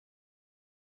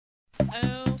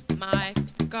Oh my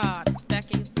God,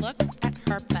 Becky, look at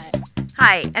her butt.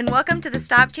 Hi, and welcome to the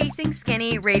Stop Chasing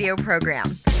Skinny radio program,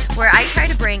 where I try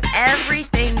to bring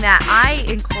everything that I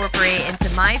incorporate into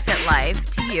my fit life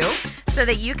to you so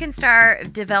that you can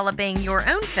start developing your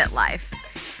own fit life.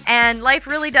 And life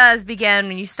really does begin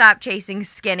when you stop chasing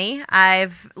skinny.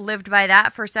 I've lived by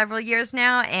that for several years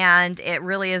now, and it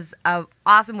really is an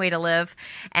awesome way to live,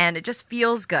 and it just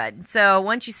feels good. So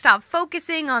once you stop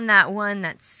focusing on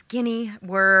that skinny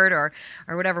word or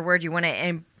whatever word you want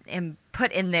to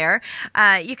put in there,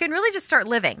 you can really just start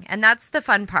living, and that's the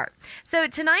fun part. So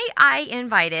tonight I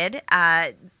invited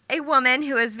a woman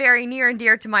who is very near and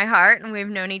dear to my heart, and we've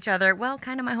known each other, well,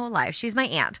 kind of my whole life. She's my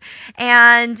aunt.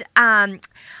 And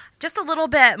just a little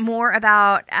bit more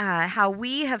about how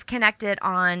we have connected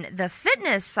on the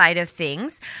fitness side of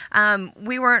things.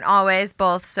 We weren't always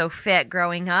both so fit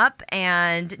growing up,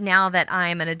 and now that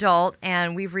I'm an adult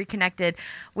and we've reconnected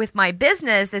with my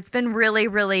business, it's been really,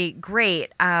 really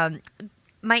great.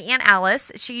 My Aunt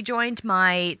Alice, she joined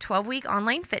my 12-week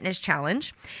online fitness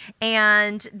challenge,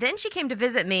 and then she came to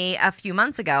visit me a few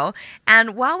months ago,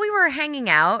 and while we were hanging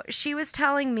out, she was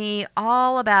telling me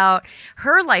all about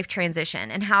her life transition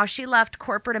and how she left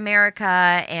corporate America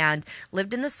and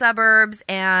lived in the suburbs,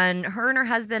 and her and her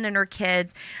husband and her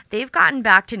kids, they've gotten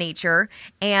back to nature,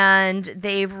 and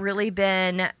they've really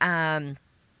been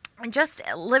just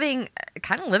living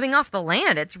off the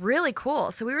land. It's really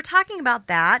cool. So we were talking about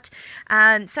that.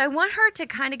 So I want her to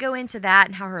kind of go into that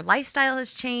and how her lifestyle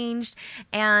has changed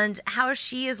and how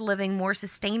she is living more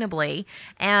sustainably,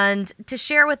 and to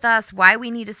share with us why we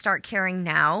need to start caring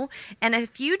now and a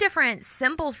few different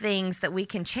simple things that we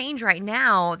can change right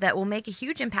now that will make a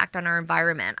huge impact on our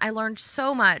environment. I learned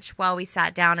so much while we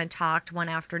sat down and talked one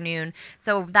afternoon.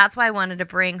 So that's why I wanted to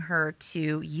bring her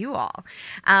to you all.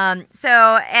 And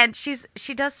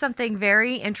she does something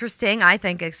very interesting. I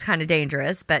think it's kind of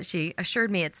dangerous, but she assured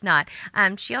me it's not.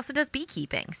 She also does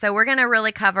beekeeping. So we're going to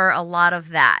really cover a lot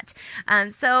of that.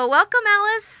 So welcome,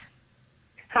 Alice.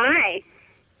 Hi.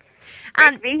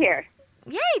 Great to be here.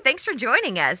 Yay, thanks for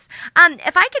joining us.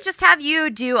 If I could just have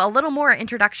you do a little more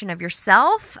introduction of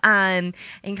yourself, and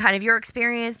kind of your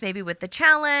experience maybe with the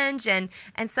challenge and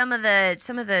some of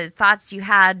the thoughts you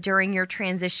had during your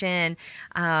transition,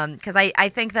 because I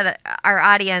think that our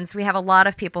audience, we have a lot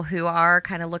of people who are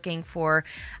kind of looking for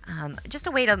just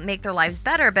a way to make their lives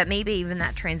better, but maybe even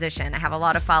that transition. I have a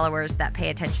lot of followers that pay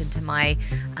attention to my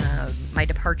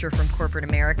departure from corporate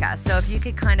America. So if you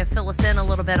could kind of fill us in a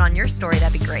little bit on your story,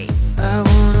 that'd be great. I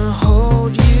wanna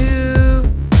hold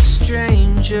you,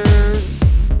 stranger.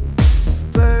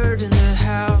 Bird in the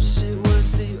house, it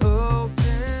was the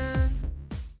open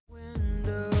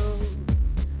window.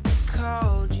 I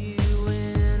called you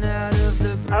in out of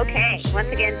the Okay, once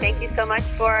again, thank you so much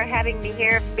for having me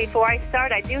here. Before I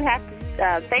start, I do have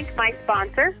to thank my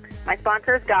sponsor. My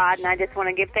sponsor is God, and I just want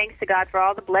to give thanks to God for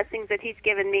all the blessings that He's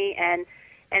given me and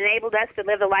enabled us to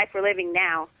live the life we're living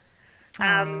now.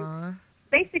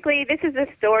 Basically, this is a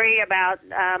story about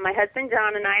my husband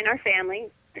John and I and our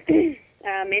family.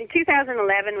 In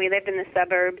 2011, we lived in the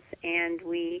suburbs, and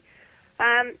we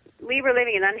were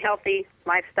living an unhealthy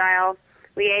lifestyle.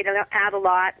 We ate out a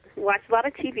lot, watched a lot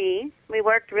of TV. We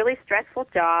worked really stressful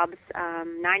jobs,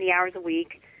 90 hours a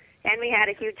week, and we had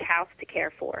a huge house to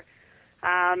care for.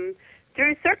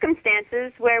 Through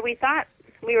circumstances where we thought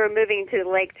we were moving to the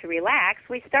lake to relax,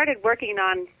 we started working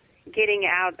on getting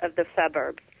out of the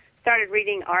suburbs. Started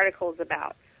reading articles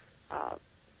about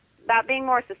being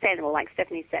more sustainable, like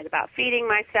Stephanie said, about feeding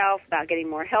myself, about getting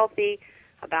more healthy,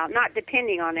 about not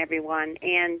depending on everyone.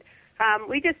 And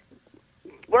we just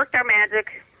worked our magic.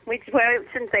 Well, I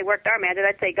shouldn't say worked our magic.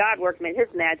 I'd say God worked His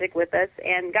magic with us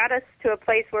and got us to a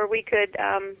place where we could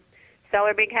sell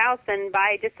our big house and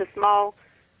buy just a small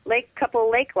couple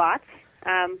lake lots,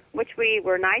 which we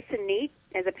were nice and neat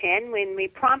as a pen. When we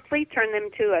promptly turned them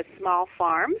to a small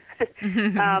farm.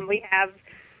 We have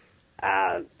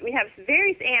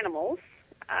various animals.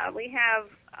 We have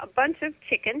a bunch of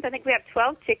chickens. I think we have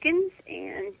 12 chickens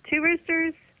and 2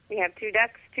 roosters. We have 2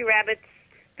 ducks, 2 rabbits,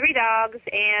 3 dogs,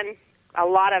 and a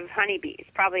lot of honeybees.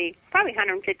 Probably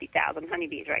 150,000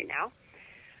 honeybees right now.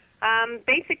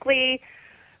 Basically,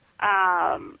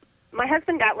 my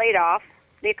husband got laid off.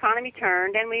 The economy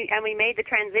turned, and we made the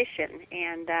transition,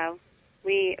 and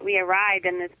we arrived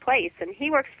in this place. And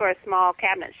he works for a small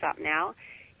cabinet shop now,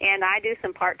 and I do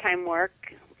some part-time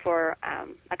work for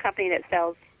a company that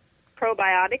sells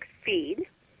probiotic feed.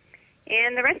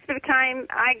 And the rest of the time,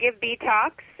 I give bee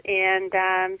talks,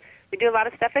 and we do a lot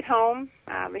of stuff at home.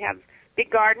 We have a big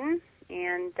garden,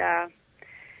 and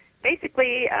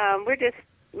basically, we're just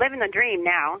living the dream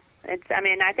now.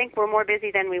 I think we're more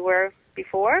busy than we were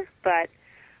before, but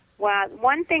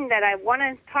one thing that I want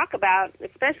to talk about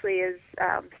especially is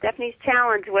Stephanie's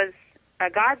challenge was a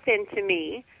godsend to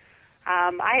me.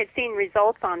 I had seen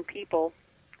results on people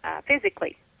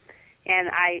physically, and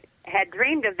I had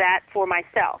dreamed of that for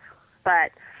myself,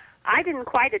 but I didn't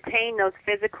quite attain those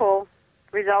physical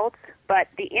results, but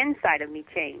the inside of me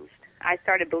changed. I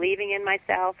started believing in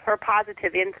myself. Her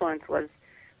positive influence was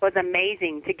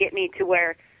amazing to get me to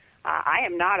where I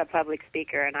am not a public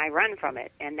speaker, and I run from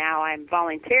it, and now I'm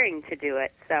volunteering to do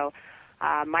it. So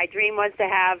my dream was to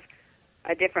have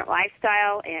a different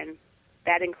lifestyle, and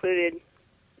that included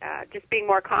just being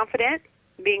more confident,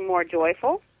 being more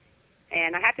joyful.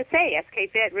 And I have to say,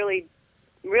 SK Fit really,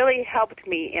 really helped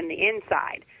me in the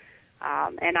inside.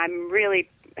 And I'm really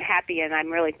happy and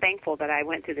I'm really thankful that I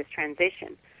went through this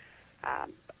transition.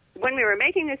 When we were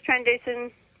making this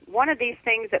transition, one of these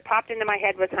things that popped into my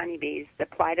head was honeybees, the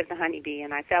plight of the honeybee,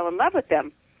 and I fell in love with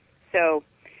them. So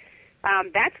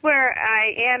that's where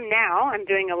I am now. I'm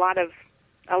doing a lot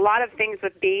of things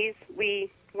with bees.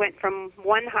 We went from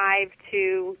 1 hive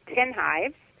to 10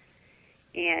 hives.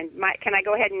 And can I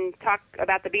go ahead and talk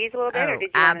about the bees a little bit? Oh, or did you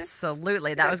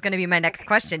absolutely. That was going to be my next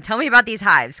question. Tell me about these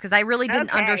hives, because I really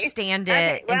didn't understand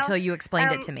it until you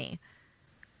explained it to me.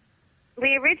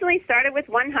 We originally started with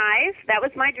 1 hive. That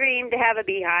was my dream, to have a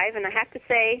beehive. And I have to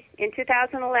say, in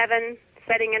 2011,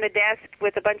 sitting at a desk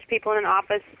with a bunch of people in an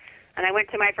office, and I went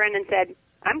to my friend and said,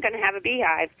 I'm going to have a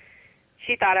beehive.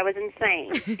 She thought I was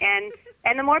insane.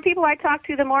 And the more people I talked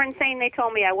to, the more insane they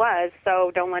told me I was.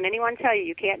 So don't let anyone tell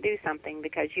you can't do something,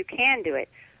 because you can do it.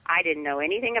 I didn't know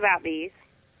anything about bees.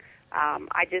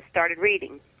 I just started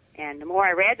reading. And the more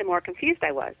I read, the more confused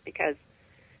I was, because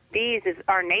bees is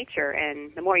our nature,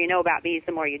 and the more you know about bees,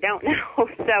 the more you don't know.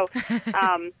 So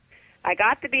I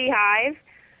got the beehive.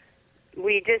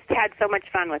 We just had so much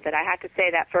fun with it. I have to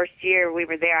say, that first year we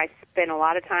were there, I spent a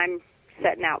lot of time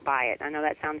setting out by it. I know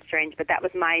that sounds strange, but that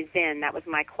was my zen. That was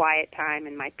my quiet time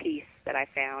and my peace that I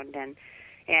found. And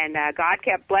God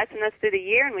kept blessing us through the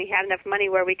year, and we had enough money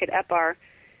where we could up our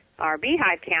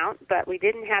beehive count, but we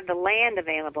didn't have the land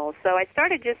available. So I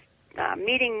started just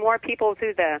meeting more people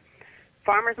through the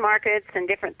farmers markets and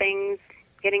different things,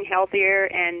 getting healthier,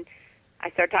 and I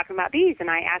started talking about bees, and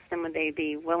I asked them would they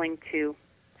be willing to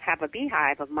have a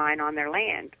beehive of mine on their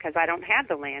land, because I don't have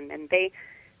the land, and they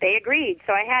agreed.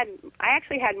 So I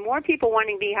actually had more people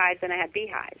wanting beehives than I had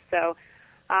beehives. So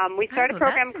we started a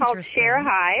program called Share a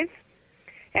Hive,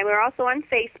 and we're also on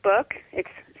Facebook. It's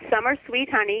Summer Sweet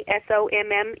Honey,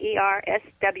 SOMMERSWEET,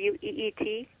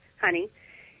 honey.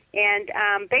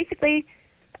 And basically,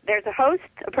 there's a host,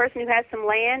 a person who has some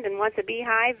land and wants a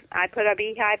beehive. I put a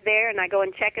beehive there, and I go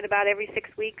and check it about every 6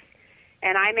 weeks,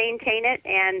 and I maintain it.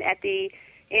 And at the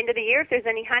end of the year, if there's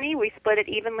any honey, we split it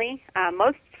evenly.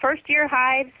 Most first-year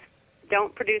hives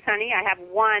don't produce honey. I have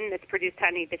one that's produced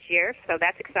honey this year, so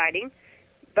that's exciting.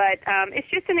 But it's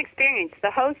just an experience.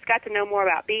 The hosts got to know more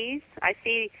about bees. I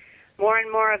see more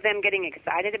and more of them getting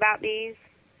excited about bees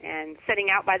and sitting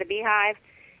out by the beehive.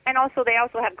 And also, they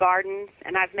also have gardens,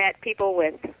 and I've met people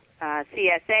with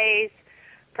CSAs,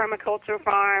 permaculture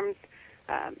farms,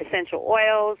 essential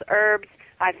oils, herbs.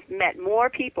 I've met more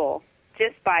people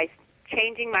just by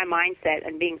changing my mindset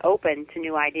and being open to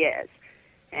new ideas.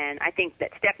 And I think that,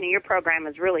 Stephanie, your program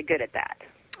is really good at that.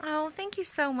 Oh, thank you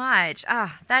so much.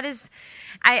 That is,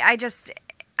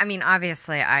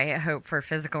 obviously I hope for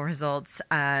physical results.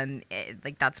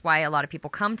 That's why a lot of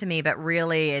people come to me, but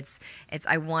really it's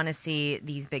I want to see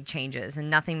these big changes, and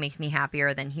nothing makes me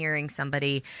happier than hearing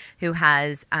somebody who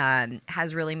has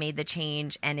really made the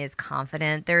change and is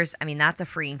confident. That's a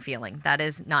freeing feeling. That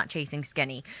is not chasing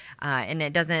skinny. And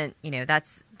it doesn't,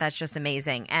 that's just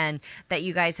amazing. And that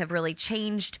you guys have really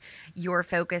changed your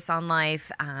focus on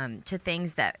life to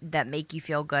things that make you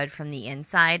feel good from the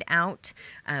inside out,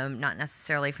 not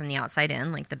necessarily from the outside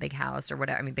in, like the big house or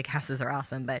whatever. Big houses are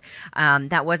awesome, but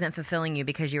that wasn't fulfilling you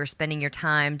because you were spending your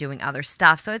time doing other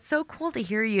stuff. So it's so cool to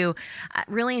hear you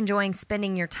really enjoying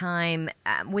spending your time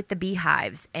with the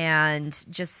beehives and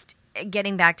just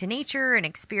getting back to nature and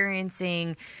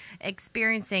experiencing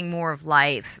more of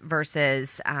life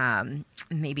versus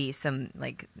maybe some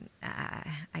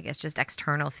just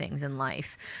external things in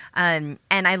life. And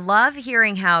I love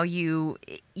hearing how you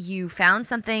found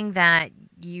something that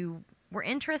you were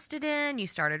interested in, you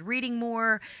started reading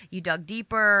more, you dug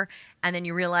deeper, and then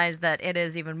you realized that it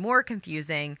is even more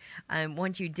confusing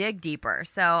once you dig deeper.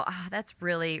 So that's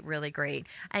really, really great.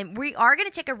 And we are going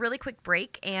to take a really quick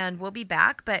break, and we'll be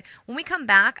back. But when we come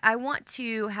back, I want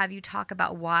to have you talk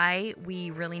about why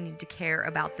we really need to care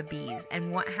about the bees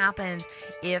and what happens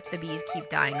if the bees keep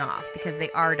dying off, because they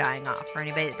are dying off. For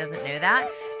anybody that doesn't know that,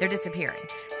 they're disappearing.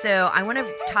 So I want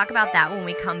to talk about that when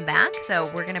we come back. So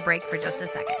we're going to break for just a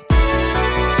second.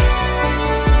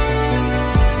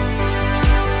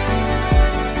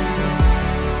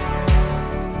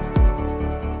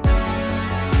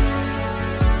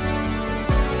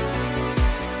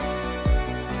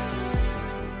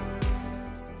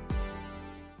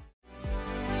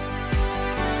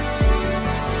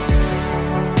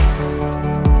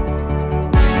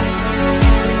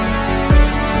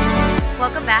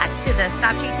 Welcome back to the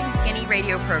Stop Chasing Skinny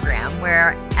radio program,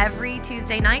 where every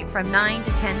Tuesday night from 9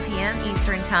 to 10 p.m.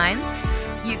 Eastern Time,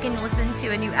 you can listen to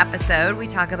a new episode. We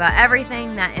talk about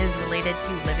everything that is related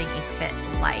to living a fit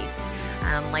life.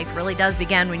 Life really does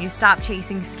begin when you stop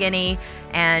chasing skinny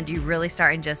and you really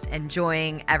start just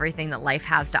enjoying everything that life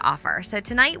has to offer. So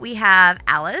tonight we have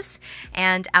Alice,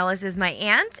 and Alice is my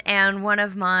aunt and one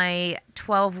of my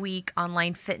 12-week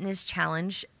online fitness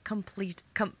challenge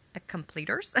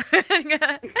completers,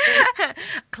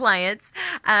 clients.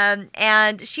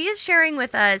 And she is sharing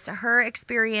with us her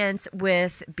experience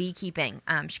with beekeeping.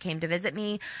 She came to visit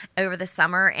me over the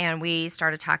summer and we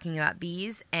started talking about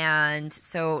bees. And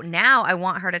so now I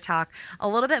want her to talk a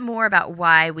little bit more about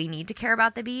why we need to care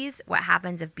about the bees, what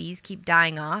happens if bees keep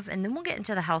dying off, and then we'll get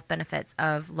into the health benefits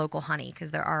of local honey,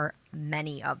 because there are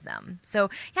many of them. So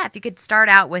yeah, if you could start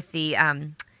out with the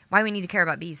why we need to care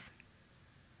about bees.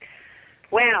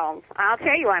 Well, I'll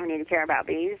tell you why we need to care about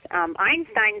bees.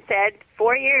 Einstein said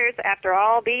 4 years after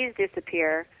all bees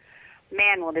disappear,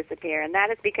 man will disappear, and that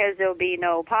is because there will be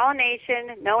no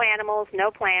pollination, no animals,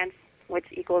 no plants, which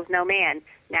equals no man.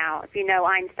 Now, if you know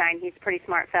Einstein, he's a pretty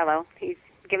smart fellow. He's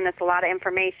given us a lot of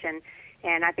information,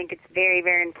 and I think it's very,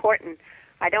 very important.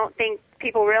 I don't think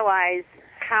people realize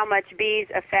how much bees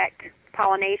affect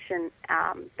pollination.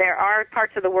 There are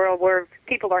parts of the world where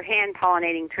people are hand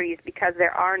pollinating trees because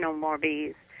there are no more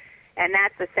bees, and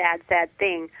that's a sad, sad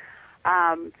thing.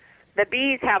 The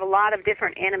bees have a lot of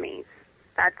different enemies.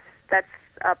 That's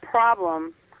a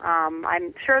problem.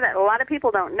 I'm sure that a lot of people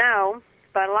don't know,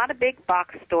 but a lot of big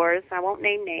box stores, I won't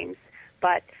name names,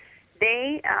 but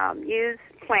they use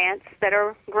plants that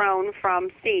are grown from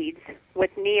seeds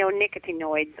with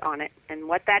neonicotinoids on it, and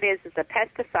what that is a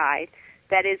pesticide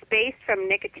that is based from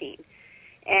nicotine,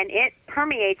 and it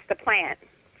permeates the plant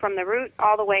from the root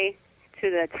all the way to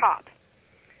the top.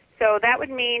 So that would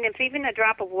mean if even a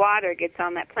drop of water gets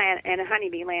on that plant and a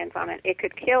honeybee lands on it, it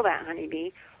could kill that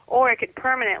honeybee, or it could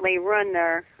permanently ruin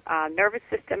their nervous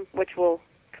system, which will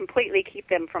completely keep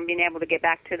them from being able to get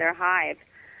back to their hive.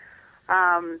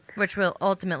 Which will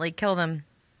ultimately kill them.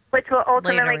 Which will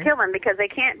ultimately kill them, because they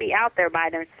can't be out there by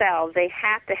themselves. They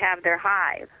have to have their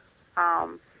hive.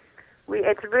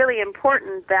 It's really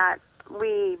important that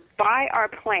we buy our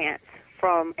plants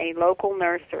from a local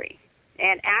nursery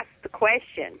and ask the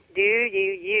question, do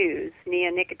you use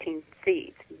neonicotine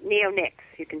seeds? Neonics,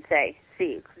 you can say,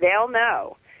 seeds. They'll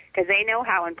know, because they know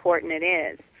how important it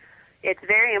is. It's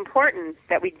very important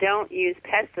that we don't use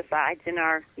pesticides in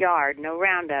our yard, no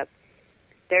Roundup.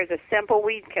 There's a simple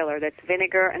weed killer that's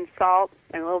vinegar and salt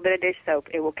and a little bit of dish soap.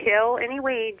 It will kill any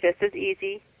weed just as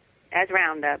easy as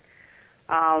Roundup.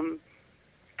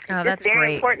 It's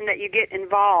very important that you get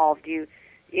involved.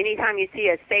 Anytime you see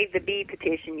a Save the Bee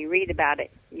petition, you read about it,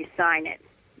 you sign it.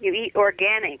 You eat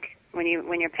organic. When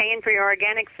you're paying for your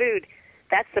organic food,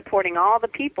 that's supporting all the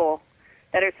people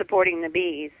that are supporting the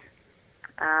bees.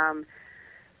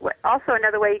 Also,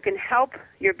 another way you can help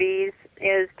your bees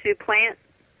is to plant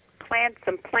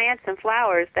some plants and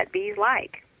flowers that bees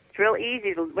like. It's real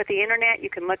easy. With the internet, you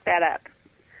can look that up.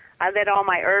 I let all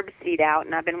my herbs seed out,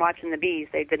 and I've been watching the bees.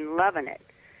 They've been loving it.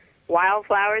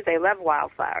 Wildflowers, they love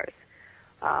wildflowers.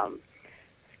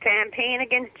 Campaign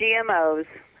against GMOs.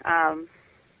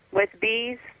 With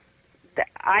bees,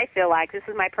 I feel like, this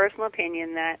is my personal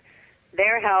opinion, that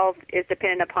their health is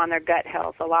dependent upon their gut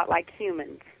health, a lot like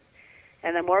humans.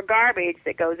 And the more garbage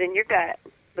that goes in your gut,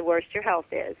 the worse your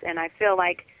health is. And I feel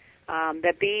like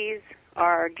the bees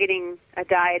are getting a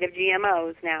diet of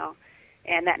GMOs now,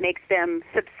 and that makes them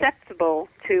susceptible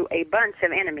to a bunch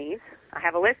of enemies. I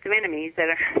have a list of enemies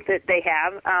that they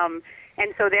have,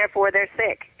 and so therefore they're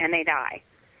sick and they die,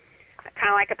 kind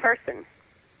of like a person.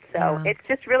 So It's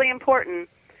just really important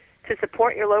to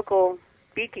support your local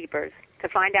beekeepers, to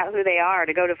find out who they are,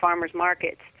 to go to farmers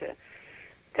markets, to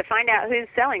to find out who's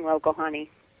selling local honey.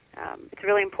 It's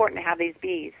really important to have these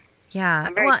bees. Yeah.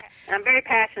 I'm very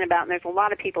passionate about it, and there's a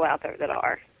lot of people out there that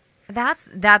are.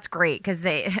 That's great, because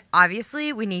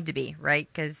obviously we need to be, right?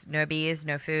 Because no bees,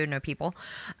 no food, no people.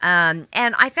 And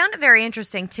I found it very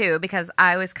interesting too, because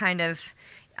I was kind of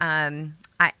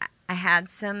I had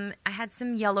some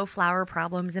yellow flower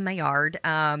problems in my yard.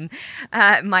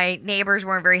 My neighbors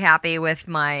weren't very happy with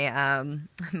my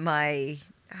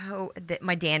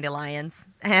my dandelions,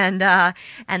 and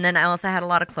then I also had a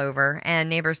lot of clover, and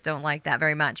neighbors don't like that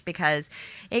very much because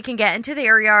it can get into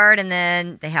their yard, and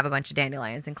then they have a bunch of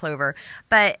dandelions and clover.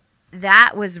 But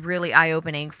that was really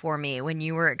eye-opening for me when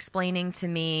you were explaining to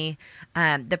me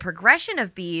the progression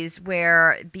of bees,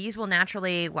 where bees will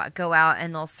naturally go out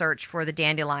and they'll search for the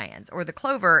dandelions or the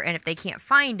clover, and if they can't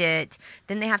find it,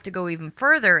 then they have to go even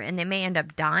further, and they may end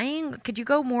up dying. Could you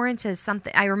go more into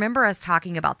something? I remember us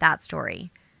talking about that story.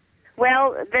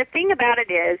 Well, the thing about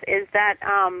it is that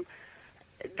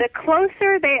the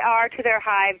closer they are to their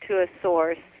hive, to a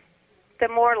source, the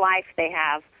more life they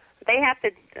have. They have to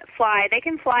fly. They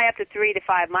can fly up to 3 to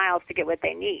 5 miles to get what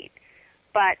they need.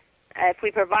 But if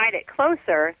we provide it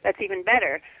closer, that's even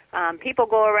better. People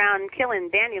go around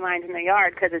killing dandelions in their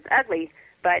yard because it's ugly,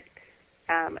 but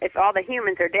if all the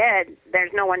humans are dead,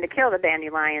 there's no one to kill the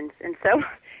dandelions. And so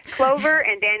clover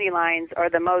and dandelions are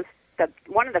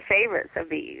one of the favorites of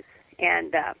bees.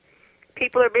 And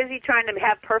people are busy trying to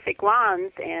have perfect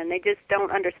lawns, and they just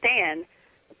don't understand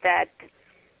that,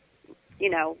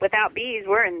 without bees,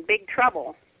 we're in big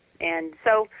trouble. And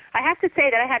so I have to say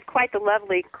that I had quite the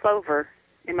lovely clover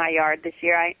in my yard this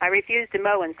year. I refused to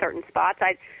mow in certain spots.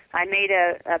 I made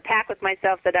a pact with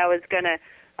myself that I was going to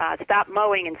stop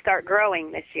mowing and start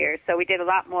growing this year. So we did a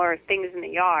lot more things in the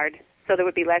yard, so there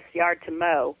would be less yard to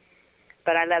mow.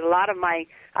 But I let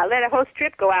a whole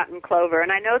strip go out in clover,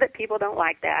 and I know that people don't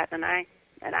like that, and I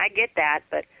get that.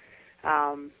 But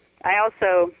I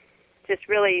also just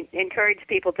really encourage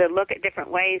people to look at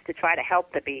different ways to try to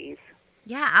help the bees.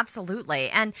 Yeah,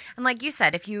 absolutely. And like you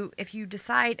said, if you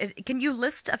decide, can you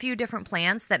list a few different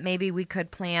plants that maybe we could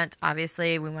plant?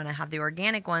 Obviously, we want to have the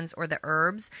organic ones or the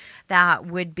herbs that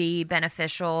would be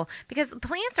beneficial, because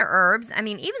plants are herbs. I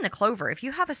mean, even the clover, if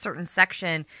you have a certain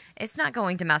section, it's not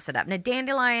going to mess it up. Now,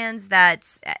 dandelions,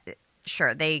 that's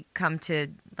sure, they come to,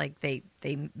 like, they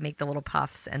make the little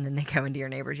puffs and then they go into your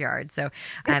neighbor's yard. So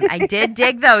I did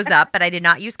dig those up, but I did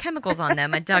not use chemicals on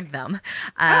them. I dug them.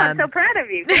 I'm so proud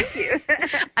of you. Thank you.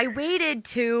 I waited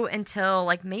until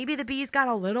like maybe the bees got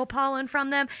a little pollen from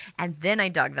them, and then I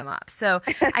dug them up. So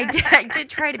I did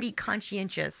try to be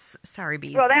conscientious. Sorry,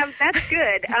 bees. Well, that's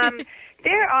good.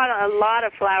 There are a lot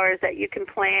of flowers that you can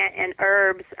plant and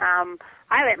herbs.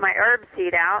 I let my herb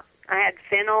seed out. I had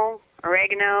fennel,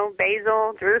 oregano,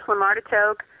 basil, Jerusalem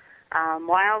artichoke,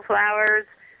 wildflowers,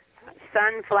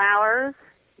 sunflowers.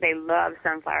 They love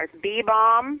sunflowers. Bee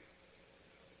balm.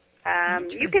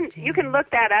 You can look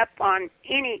that up on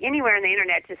anywhere on the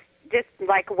internet. Just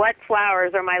like what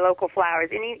flowers are my local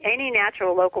flowers. Any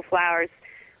natural local flowers.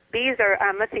 Bees are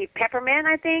let's see, peppermint,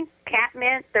 I think,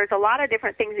 catmint. There's a lot of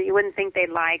different things that you wouldn't think they'd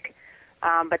like,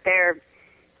 but they're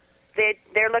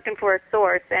looking for a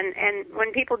source, and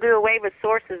when people do away with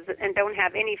sources and don't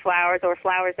have any flowers, or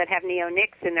flowers that have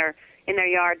neonics in their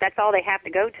yard, that's all they have to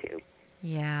go to.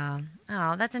 Yeah.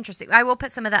 Oh, that's interesting. I will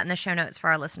put some of that in the show notes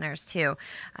for our listeners too,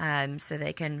 so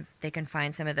they can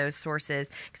find some of those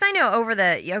sources. Because I know over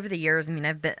the years, I mean,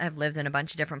 I've lived in a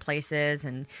bunch of different places,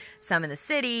 and some in the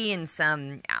city, and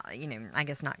some, I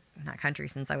guess not country.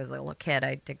 Since I was a little kid,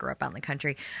 I did grow up out in the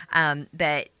country,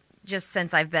 but just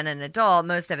since I've been an adult,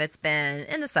 most of it's been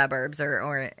in the suburbs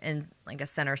or in like a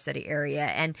center city area.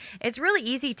 And it's really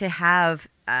easy to have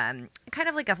kind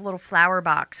of like a little flower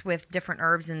box with different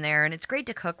herbs in there. And it's great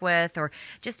to cook with, or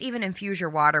just even infuse your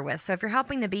water with. So if you're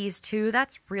helping the bees too,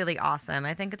 that's really awesome.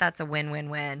 I think that's a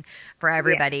win-win-win for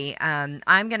everybody. Yeah.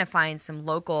 I'm going to find some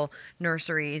local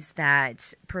nurseries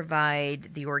that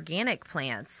provide the organic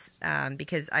plants,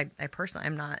 because I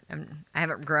personally, I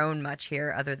haven't grown much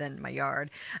here other than my yard.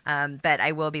 But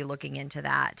I will be looking into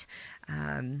that.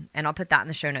 And I'll put that in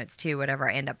the show notes too, whatever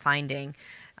I end up finding,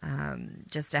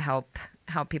 just to help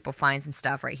people find some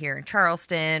stuff right here in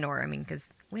Charleston, or, because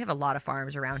we have a lot of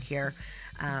farms around here.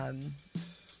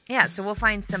 Yeah, so we'll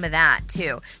find some of that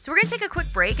too. So we're going to take a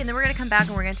quick break, and then we're going to come back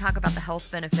and we're going to talk about the health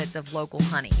benefits of local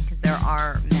honey, because there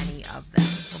are many of them.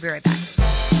 We'll be right back.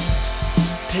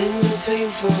 Pin between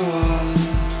four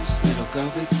walls, little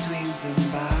go-betweens and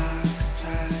box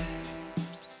types.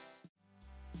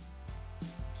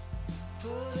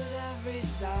 Pulled at every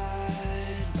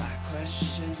side, my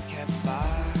questions kept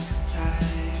box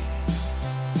tight.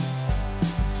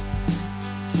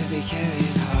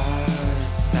 Delicate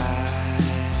heart side,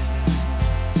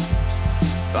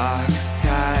 box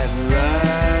type love,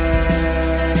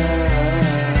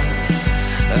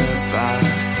 a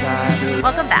box type love.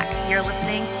 Welcome back. You're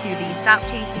listening to the Stop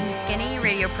Chasing Skinny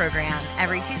radio program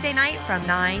every Tuesday night from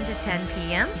 9 to 10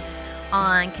 p.m.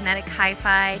 on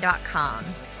kinetichifi.com.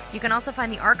 You can also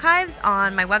find the archives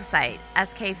on my website,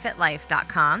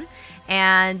 skfitlife.com.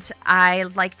 And I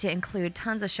like to include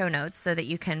tons of show notes so that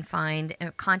you can find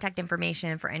contact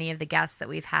information for any of the guests that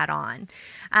we've had on.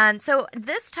 So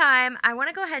this time, I want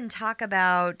to go ahead and talk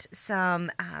about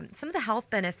some of the health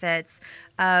benefits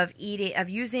of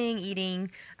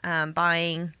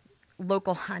buying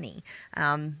local honey.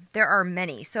 There are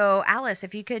many. So Alice,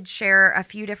 if you could share a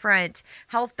few different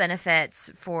health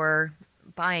benefits for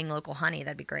buying local honey,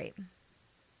 that'd be great.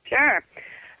 Sure.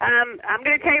 I'm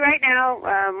going to tell you right now,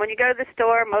 when you go to the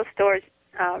store, most stores,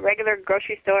 regular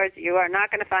grocery stores, you are not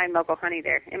going to find local honey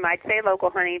there. It might say local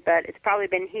honey, but it's probably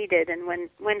been heated. And when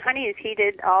honey is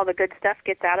heated, all the good stuff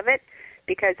gets out of it,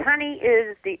 because honey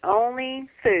is the only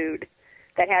food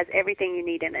that has everything you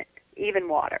need in it, even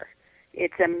water.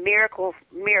 It's a miracle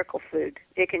food.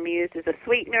 It can be used as a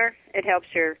sweetener. It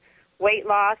helps your weight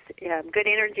loss, good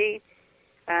energy.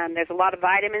 There's a lot of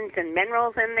vitamins and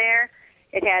minerals in there.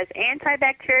 It has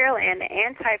antibacterial and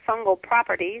antifungal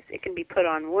properties. It can be put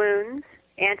on wounds,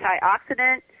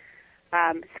 antioxidant,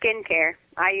 skin care.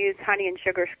 I use honey and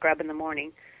sugar scrub in the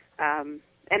morning, and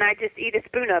I just eat a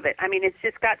spoon of it. I mean, it's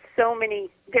just got so many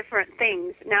different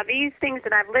things. Now, these things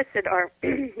that I've listed are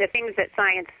the things that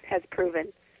science has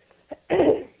proven.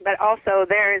 But also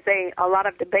there is a lot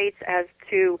of debates as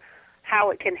to how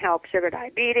it can help sugar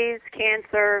diabetes,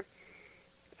 cancer.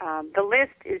 The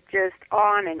list is just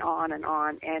on and on and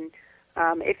on. And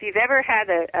if you've ever had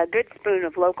a good spoon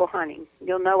of local honey,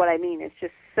 you'll know what I mean. It's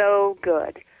just so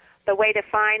good. The way to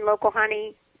find local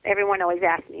honey, everyone always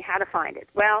asks me how to find it.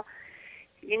 Well,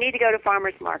 you need to go to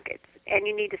farmers markets, and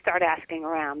you need to start asking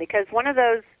around, because one of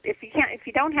those, if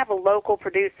you don't have a local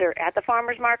producer at the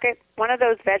farmers market, one of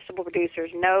those vegetable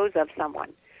producers knows of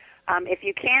someone. If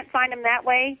you can't find them that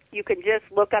way, you can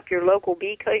just look up your local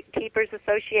beekeepers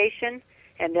association,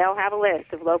 and they'll have a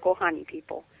list of local honey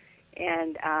people,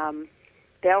 and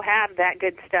they'll have that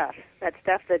good stuff. That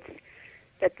stuff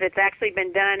that's actually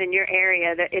been done in your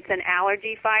area. That it's an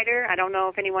allergy fighter. I don't know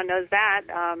if anyone knows that.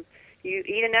 You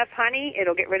eat enough honey,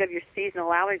 it'll get rid of your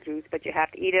seasonal allergies, but you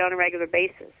have to eat it on a regular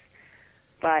basis.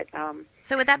 But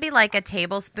so would that be like a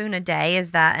tablespoon a day?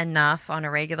 Is that enough on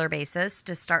a regular basis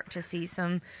to start to see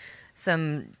some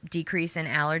decrease in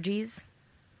allergies?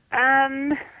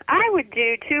 I would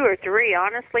do 2 or 3,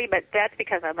 honestly, but that's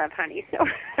because I love honey. So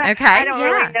okay, I don't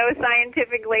really know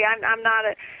scientifically. I'm not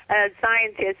a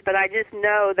scientist, but I just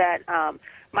know that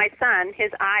my son,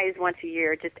 his eyes once a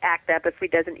year just act up if he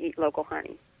doesn't eat local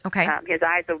honey. Okay. His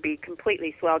eyes will be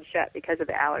completely swelled shut because of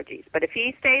the allergies. But if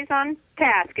he stays on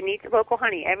task and eats local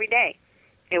honey every day,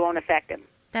 it won't affect him.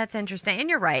 That's interesting. And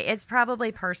you're right. It's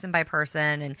probably person by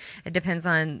person, and it depends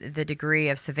on the degree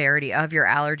of severity of your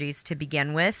allergies to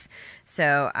begin with.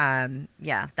 So,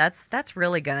 yeah, that's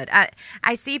really good.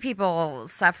 I see people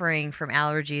suffering from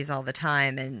allergies all the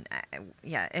time, and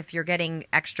yeah, if you're getting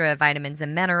extra vitamins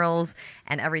and minerals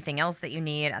and everything else that you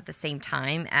need at the same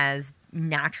time as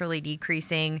naturally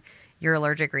decreasing your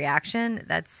allergic reaction,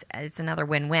 it's another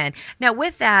win-win. Now,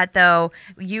 with that, though,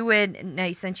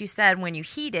 since you said when you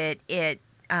heat it, it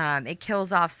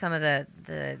kills off some of the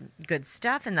good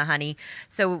stuff in the honey.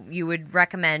 So you would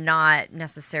recommend not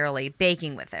necessarily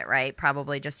baking with it, right?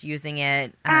 Probably just using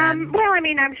it. Well, I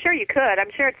mean, I'm sure you could.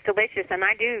 I'm sure it's delicious, and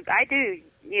I do,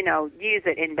 use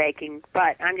it in baking.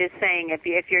 But I'm just saying, if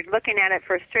you're looking at it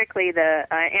for strictly the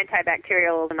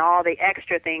antibacterials and all the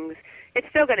extra things, it's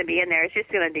still going to be in there. It's just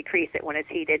going to decrease it when it's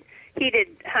heated. Heated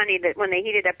honey, that when they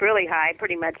heat it up really high,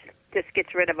 pretty much just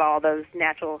gets rid of all those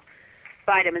natural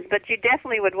vitamins. But you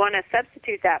definitely would want to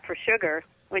substitute that for sugar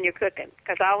when you're cooking,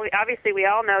 because obviously we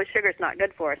all know sugar's not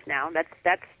good for us now.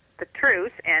 That's the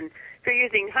truth. And if you're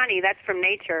using honey, that's from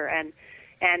nature. And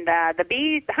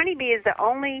the honeybee is the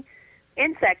only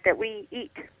insect that we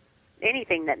eat.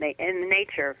 Anything that in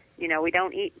nature, we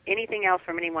don't eat anything else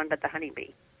from anyone but the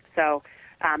honeybee. So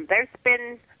there's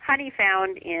been honey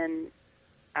found in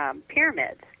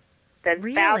pyramids. That's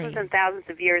really? Thousands and thousands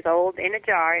of years old in a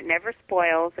jar. It never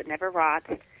spoils. It never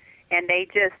rots. And they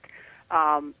just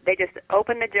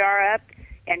opened the jar up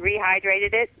and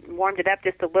rehydrated it, warmed it up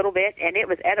just a little bit, and it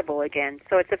was edible again.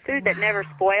 So it's a food that never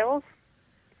spoils.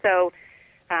 So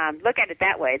look at it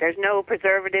that way. There's no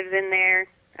preservatives in there.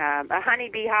 A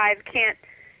honeybee hive can't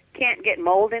can't get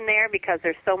mold in there because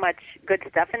there's so much good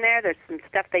stuff in there. There's some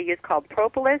stuff they use called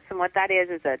propolis, and what that is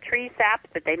a tree sap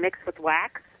that they mix with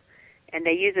wax, and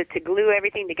they use it to glue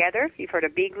everything together. You've heard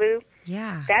of bee glue?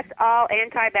 Yeah. That's all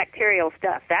antibacterial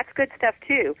stuff. That's good stuff,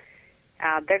 too.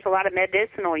 There's a lot of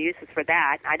medicinal uses for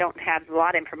that. I don't have a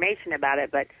lot of information about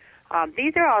it, but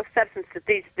these are all substances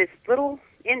that this little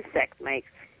insect makes.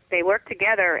 They work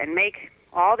together and make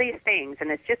all these things, and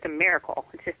it's just a miracle.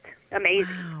 It's just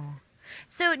amazing. Wow.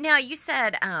 So now you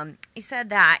said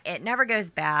that it never goes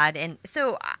bad, and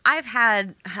so I've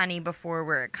had honey before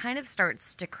where it kind of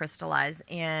starts to crystallize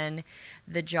in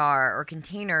the jar or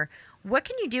container. What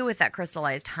can you do with that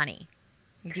crystallized honey?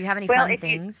 Do you have any fun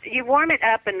things? You warm it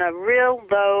up in a real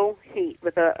low heat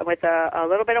with a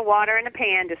little bit of water in a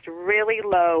pan, just really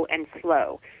low and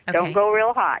slow. Okay. Don't go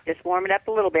real hot. Just warm it up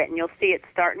a little bit, and you'll see it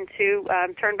starting to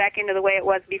turn back into the way it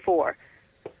was before.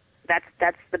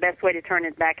 That's the best way to turn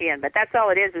it back in. But that's all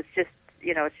it is. It's just,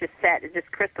 it's just set. It's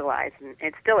just crystallized. And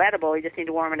it's still edible. You just need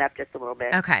to warm it up just a little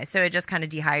bit. Okay, so it just kind of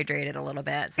dehydrated a little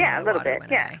bit. Yeah, a little bit,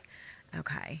 yeah. Away.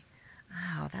 Okay.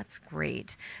 Oh, that's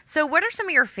great. So what are some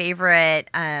of your favorite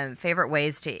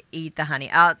ways to eat the honey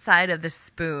outside of the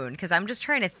spoon? Because I'm just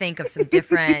trying to think of some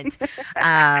different,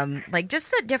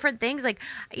 different things. Like,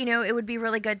 it would be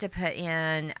really good to put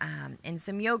in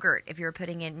some yogurt if you're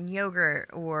putting it in yogurt,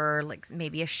 or like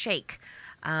maybe a shake.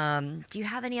 Do you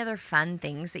have any other fun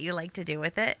things that you like to do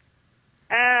with it?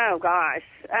 Oh, gosh.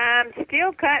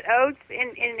 Steel cut oats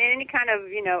in any kind of,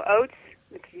 oats.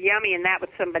 It's yummy, and that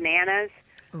with some bananas.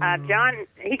 John,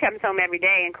 he comes home every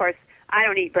day, and of course, I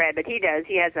don't eat bread, but he does.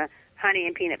 He has a honey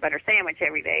and peanut butter sandwich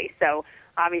every day, so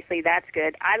obviously that's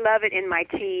good. I love it in my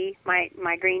tea, my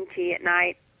green tea at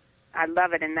night. I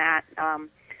love it in that. I'm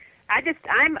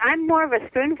more of a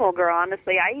spoonful girl,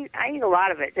 honestly. I eat a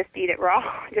lot of it. Just eat it raw.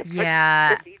 Just eat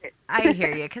it. I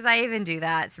hear you, because I even do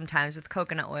that sometimes with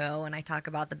coconut oil when I talk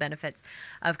about the benefits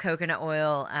of coconut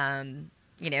oil.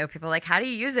 People are like, how do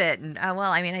you use it? And,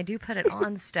 I do put it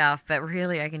on stuff, but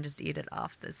really I can just eat it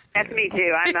off the spoon. That's me,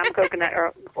 too. I'm a coconut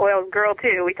oil girl,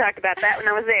 too. We talked about that when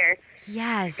I was there.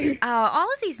 Yes.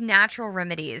 All of these natural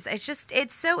remedies.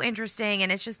 It's so interesting,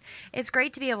 and it's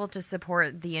great to be able to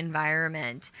support the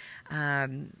environment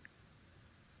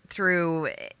through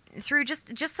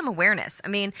just some awareness. I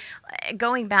mean,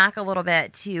 going back a little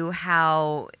bit to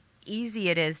how easy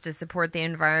it is to support the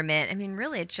environment. I mean,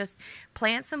 really, it's just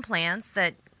plant some plants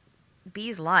that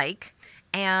bees like,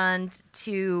 and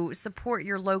to support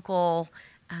your local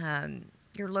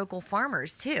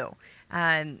farmers too.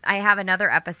 I have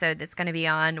another episode that's going to be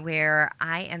on where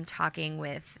I am talking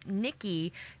with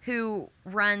Nikki, who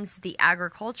runs the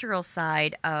agricultural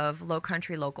side of Low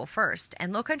Country Local First.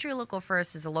 And Low Country Local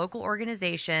First is a local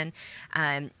organization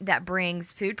that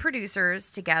brings food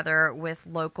producers together with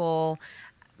local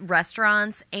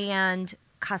restaurants and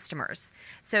customers.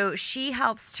 So she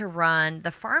helps to run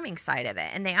the farming side of it.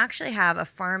 And they actually have a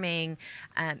farming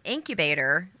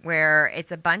incubator where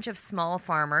it's a bunch of small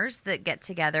farmers that get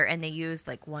together, and they use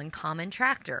like one common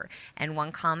tractor and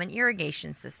one common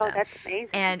irrigation system. Oh, that's amazing.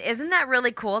 And isn't that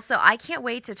really cool? So I can't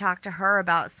wait to talk to her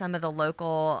about some of the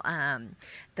local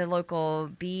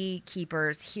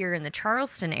beekeepers here in the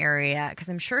Charleston area, because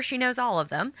I'm sure she knows all of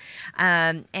them,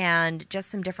 and just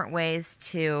some different ways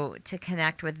to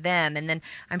connect with them. And then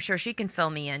I'm sure she can fill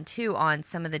me in too on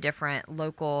some of the different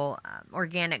local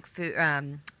organic food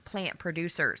plant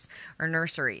producers or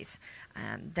nurseries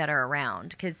that are around.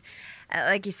 Because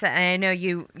like you said, I know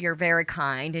you're very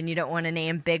kind and you don't want to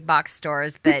name big box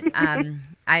stores, but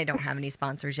I don't have any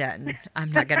sponsors yet, and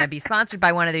I'm not going to be sponsored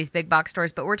by one of these big box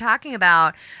stores. But we're talking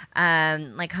about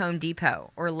like Home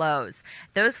Depot or Lowe's.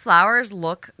 Those flowers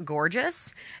look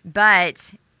gorgeous,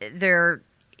 but they're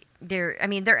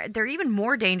even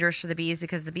more dangerous for the bees,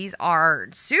 because the bees are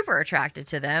super attracted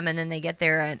to them, and then they get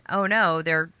there and, oh no,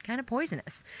 they're kind of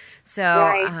poisonous. So,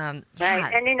 right.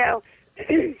 Yeah. And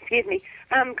excuse me,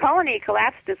 colony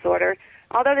collapse disorder,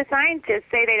 although the scientists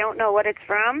say they don't know what it's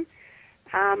from,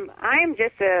 I'm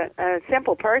just a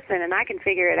simple person, and I can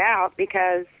figure it out,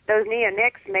 because those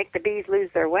neonics make the bees lose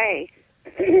their way.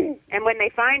 And when they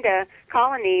find a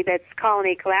colony that's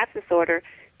colony collapse disorder,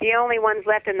 the only ones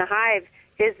left in the hive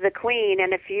is the queen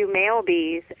and a few male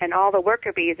bees, and all the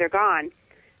worker bees are gone.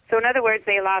 So in other words,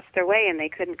 they lost their way and they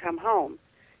couldn't come home.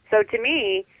 So to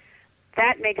me,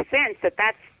 that makes sense,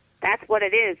 that's what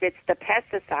it is. It's the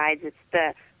pesticides, it's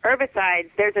the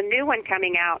herbicides. There's a new one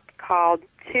coming out called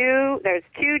there's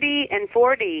 2D and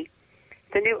 4D.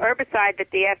 It's a new herbicide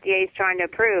that the FDA is trying to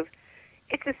approve.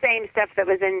 It's the same stuff that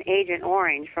was in Agent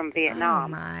Orange from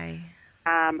Vietnam. Oh my.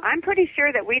 I'm pretty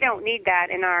sure that we don't need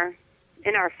that in our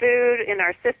in our food, in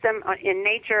our system, in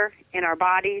nature, in our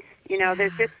bodies. You know,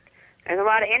 there's a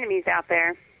lot of enemies out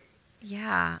there.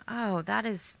 Yeah. Oh, that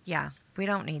is, yeah. We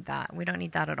don't need that. We don't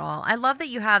need that at all. I love that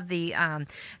you have the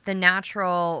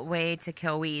natural way to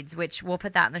kill weeds, which we'll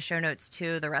put that in the show notes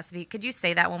too, the recipe. Could you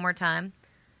say that one more time?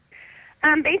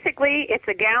 Basically, it's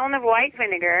a gallon of white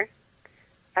vinegar,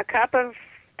 a cup of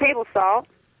table salt,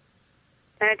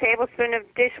 and a tablespoon of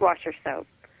dishwasher soap.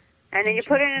 And then you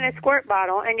put it in a squirt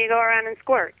bottle, and you go around and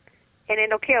squirt, and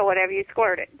it'll kill whatever you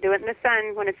squirt it. Do it in the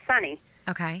sun when it's sunny.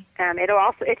 Okay.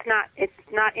 It's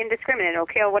not indiscriminate. It'll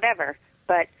kill whatever,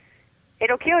 but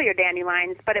it'll kill your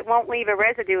dandelions, but it won't leave a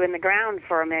residue in the ground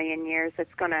for a million years.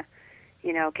 It's gonna,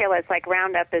 kill us like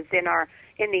Roundup is in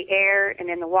the air and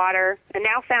in the water, and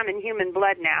now found in human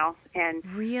blood now. And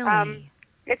really,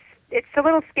 it's a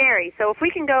little scary. So if we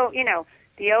can go,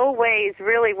 the old ways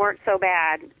really weren't so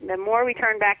bad. The more we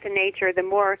turn back to nature, the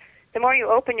more you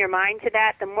open your mind to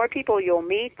that, the more people you'll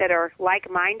meet that are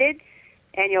like-minded,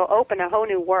 and you'll open a whole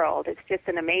new world. It's just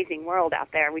an amazing world out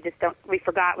there. We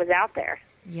forgot was out there.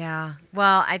 Yeah.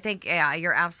 Well, I think,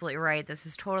 you're absolutely right. This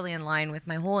is totally in line with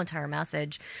my whole entire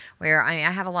message, where I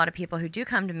have a lot of people who do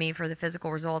come to me for the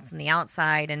physical results in the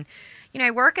outside. And,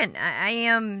 I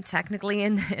am technically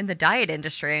in the diet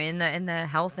industry, in the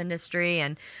health industry.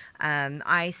 And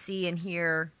I see and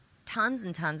hear tons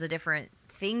and tons of different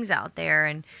things out there,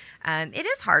 and it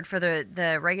is hard for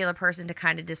the regular person to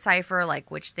kind of decipher like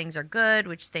which things are good,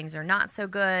 which things are not so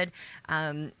good.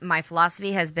 My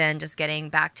philosophy has been just getting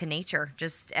back to nature,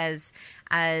 just as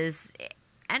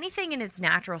anything in its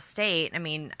natural state. I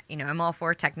mean, I'm all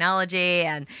for technology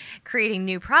and creating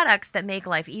new products that make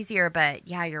life easier, but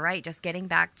yeah, you're right, just getting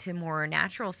back to more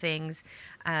natural things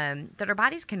that our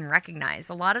bodies can recognize.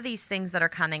 A lot of these things that are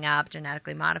coming up,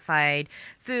 genetically modified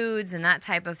foods and that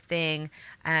type of thing,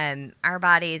 our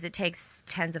bodies, it takes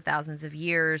tens of thousands of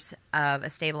years of a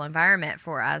stable environment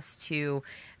for us to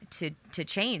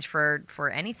change,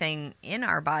 for anything in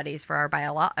our bodies, for our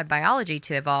biology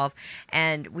to evolve.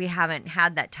 And we haven't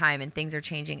had that time, and things are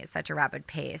changing at such a rapid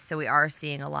pace. So we are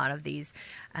seeing a lot of these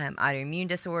autoimmune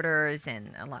disorders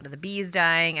and a lot of the bees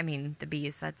dying. I mean, the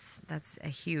bees, that's a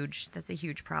huge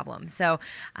problem. So,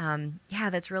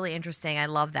 that's really interesting. I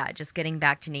love that, just getting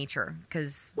back to nature.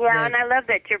 And I love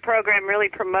that your program really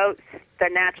promotes the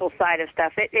natural side of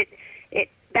stuff.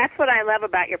 That's what I love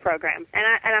about your program. And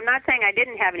I'm not saying I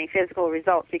didn't have any physical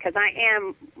results, because I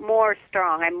am more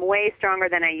strong. I'm way stronger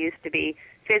than I used to be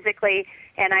physically,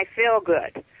 and I feel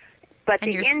good. But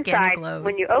and the inside,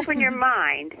 when you open your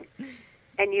mind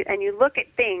and you look at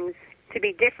things to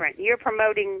be different, you're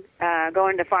promoting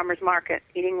going to farmers market,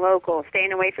 eating local,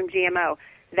 staying away from GMO.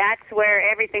 That's where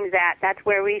everything's at. That's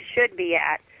where we should be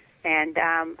at. And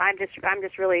I'm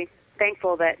just really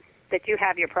thankful that you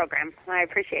have your program. I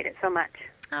appreciate it so much.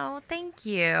 Oh, thank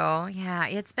you. Yeah,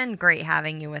 it's been great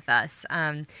having you with us.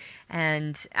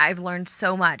 And I've learned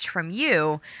so much from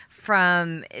you,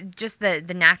 from just the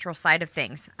natural side of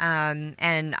things.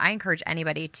 And I encourage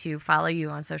anybody to follow you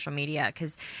on social media,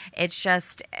 because it's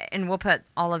just, and we'll put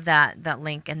all of that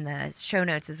link in the show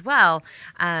notes as well.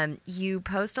 You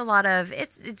post a lot of,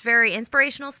 it's very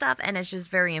inspirational stuff, and it's just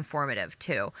very informative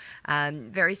too.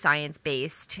 Very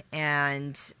science-based,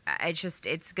 and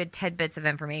it's good tidbits of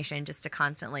information just to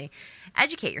constantly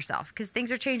educate yourself, because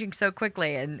things are changing so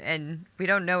quickly, and we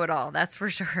don't know it all. That's for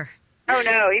sure. Oh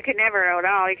no, you can never know it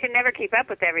all. You can never keep up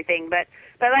with everything. But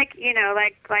like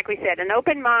we said, an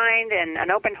open mind and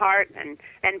an open heart and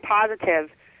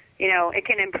positive, it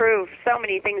can improve so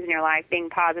many things in your life. Being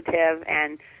positive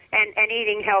and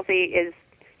eating healthy is,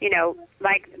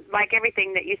 like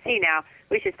everything that you see now.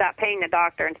 We should stop paying the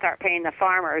doctor and start paying the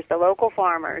farmers, the local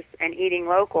farmers, and eating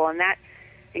local, and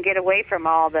get away from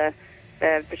all the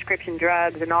prescription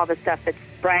drugs and all the stuff that's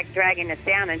dragging us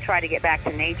down, and try to get back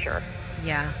to nature.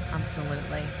 Yeah,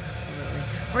 absolutely.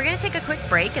 We're going to take a quick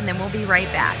break, and then we'll be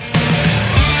right back.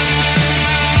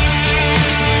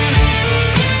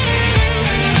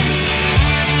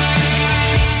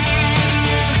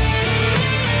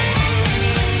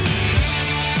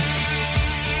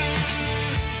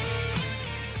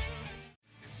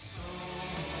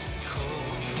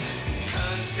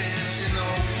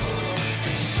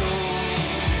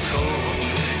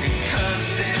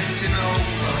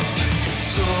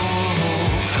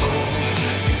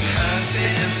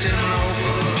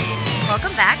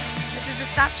 Welcome back. This is the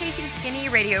Stop Chasing Skinny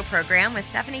radio program with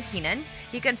Stephanie Keenan.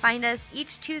 You can find us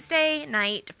each Tuesday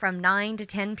night from 9 to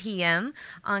 10 p.m.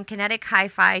 on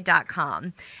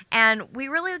kinetichifi.com. And we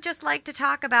really just like to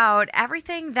talk about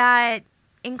everything that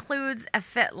includes a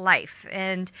fit life.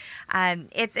 And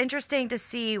it's interesting to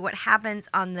see what happens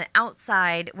on the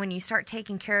outside when you start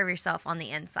taking care of yourself on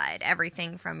the inside.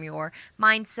 Everything from your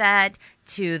mindset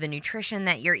to the nutrition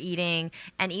that you're eating,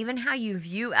 and even how you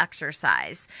view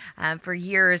exercise. For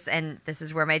years, and this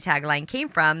is where my tagline came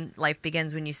from, life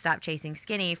begins when you stop chasing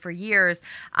skinny. For years,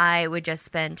 I would just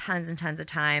spend tons and tons of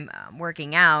time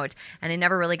working out, and I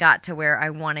never really got to where I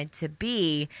wanted to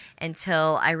be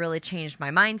until I really changed my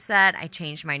mindset. I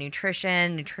changed my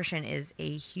nutrition. Nutrition is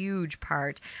a huge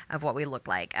part of what we look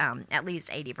like, at least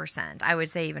 80%. I would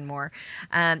say even more.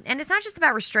 And it's not just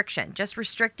about restriction. Just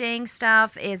restricting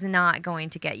stuff is not going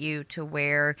to get you to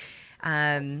where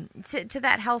to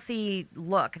that healthy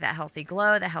look, that healthy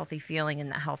glow, that healthy feeling,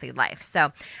 and that healthy life.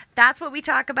 So that's what we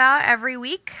talk about every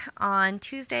week on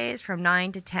Tuesdays from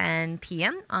 9 to 10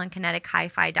 p.m. on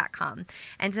kinetichifi.com.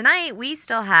 And tonight we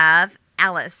still have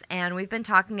Alice, and we've been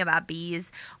talking about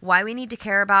bees, why we need to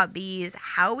care about bees,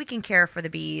 how we can care for the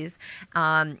bees,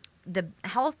 the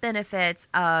health benefits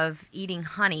of eating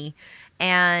honey,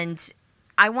 and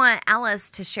I want Alice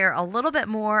to share a little bit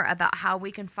more about how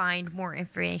we can find more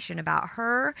information about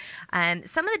her and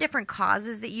some of the different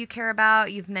causes that you care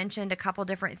about. You've mentioned a couple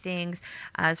different things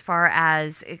as far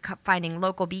as finding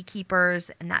local beekeepers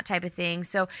and that type of thing.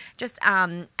 So just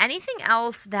anything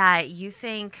else that you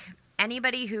think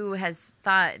anybody who has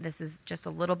thought this is just a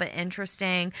little bit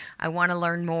interesting, I want to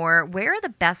learn more, where are the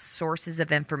best sources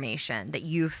of information that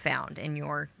you've found in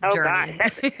your journey?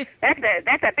 Gosh,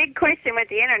 that's a big question with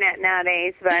the internet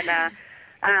nowadays. But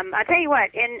I'll tell you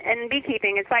what, in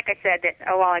beekeeping, it's like I said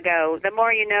a while ago, the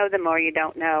more you know, the more you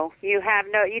don't know. You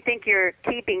think you're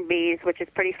keeping bees, which is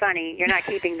pretty funny. You're not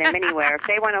keeping them anywhere. If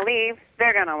they want to leave,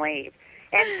 they're going to leave.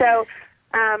 And so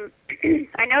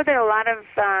I know that a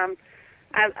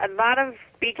lot of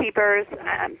beekeepers,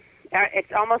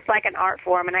 it's almost like an art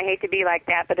form, and I hate to be like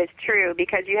that, but it's true,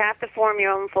 because you have to form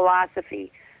your own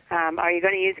philosophy. Are you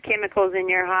going to use chemicals in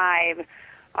your hive?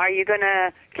 Are you going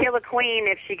to kill a queen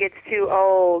if she gets too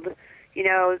old? You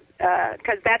know,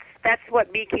 because that's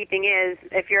what beekeeping is.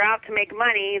 If you're out to make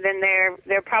money, then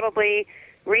they're probably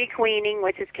requeening,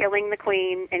 which is killing the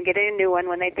queen and getting a new one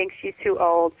when they think she's too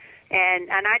old. And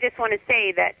I just want to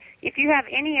say that if you have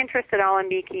any interest at all in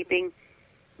beekeeping,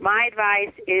 my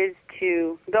advice is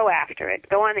to go after it.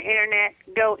 Go on the internet,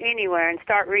 go anywhere, and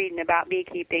start reading about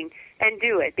beekeeping and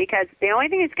do it, because the only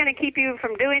thing that's going to keep you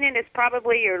from doing it is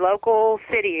probably your local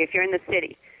city if you're in the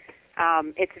city.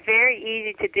 It's very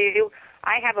easy to do.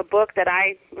 I have a book that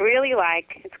I really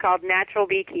like. It's called Natural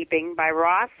Beekeeping by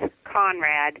Ross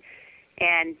Conrad,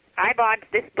 and I bought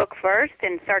this book first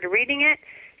and started reading it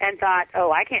and thought,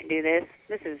 oh, I can't do this.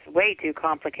 This is way too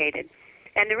complicated.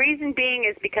 And the reason being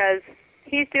is because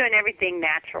he's doing everything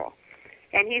natural,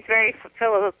 and he's very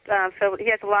he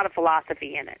has a lot of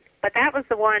philosophy in it. But that was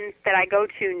the one that I go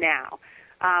to now.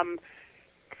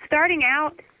 Starting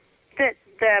out,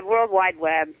 the World Wide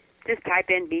Web, just type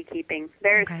in beekeeping.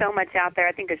 There's so much out there.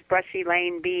 I think there's brushy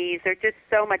lane bees. There's just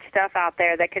so much stuff out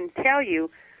there that can tell you,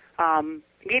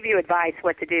 give you advice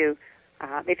what to do.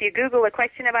 If you Google a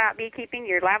question about beekeeping,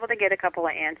 you're liable to get a couple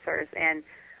of answers. And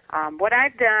what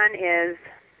I've done is,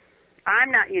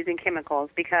 I'm not using chemicals,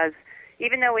 because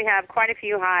even though we have quite a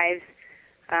few hives,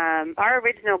 our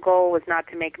original goal was not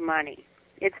to make money.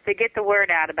 It's to get the word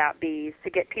out about bees, to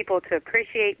get people to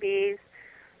appreciate bees,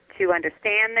 to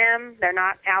understand them. They're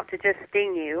not out to just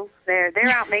sting you. They're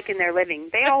out making their living.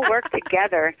 They all work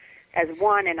together as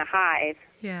one in a hive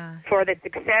for the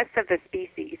success of the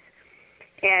species.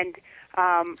 And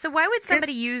so why would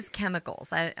somebody use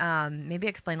chemicals? Maybe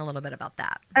explain a little bit about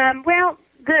that. Well,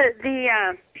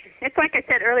 it's like I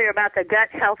said earlier about the gut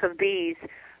health of bees.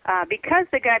 Because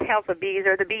the gut health of bees,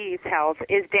 or the bees' health,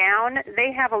 is down,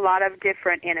 they have a lot of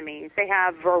different enemies. They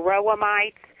have varroa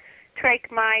mites, trach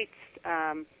mites,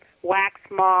 wax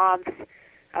moths,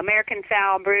 American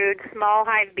foul brood, small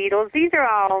hive beetles. These are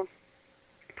all,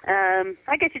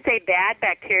 I guess you'd say, bad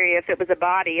bacteria. If it was a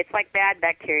body, it's like bad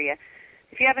bacteria.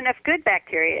 If you have enough good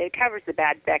bacteria, it covers the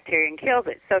bad bacteria and kills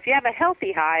it. So if you have a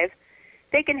healthy hive,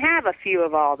 they can have a few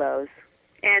of all those,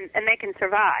 and they can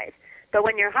survive. But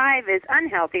when your hive is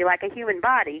unhealthy, like a human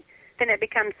body, then it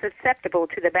becomes susceptible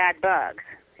to the bad bugs.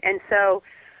 And so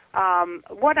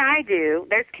what I do,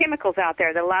 there's chemicals out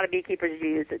there that a lot of beekeepers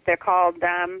use. They're called,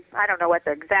 I don't know what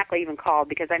they're exactly even called,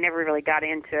 because I never really got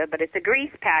into it, but it's a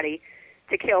grease patty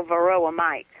to kill varroa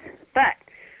mites. But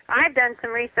I've done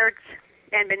some research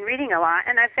and been reading a lot,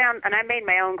 and I made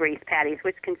my own grease patties,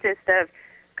 which consist of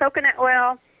coconut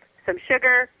oil, some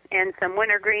sugar, and some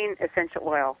wintergreen essential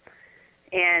oil.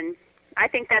 And I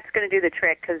think that's going to do the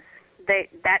trick, because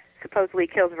that supposedly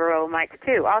kills varroa mites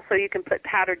too. Also, you can put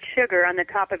powdered sugar on the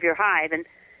top of your hive,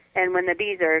 and when the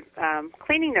bees are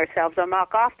cleaning themselves, they'll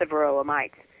knock off the varroa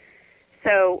mites.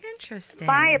 So Interesting.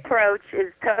 my approach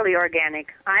is totally organic.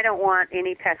 I don't want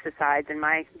any pesticides in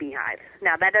my beehives.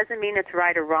 Now, that doesn't mean it's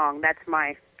right or wrong. That's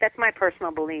my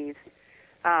personal beliefs.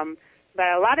 But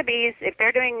a lot of bees, if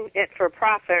they're doing it for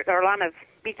profit, or a lot of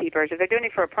beekeepers, if they're doing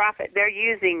it for a profit, they're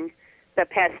using the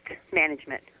pest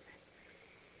management.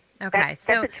 Okay, that's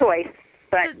a choice.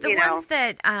 But, so the ones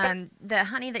that, the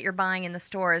honey that you're buying in the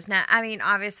stores, now, I mean,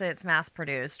 obviously it's mass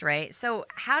produced, right? So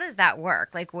how does that work?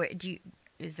 Like,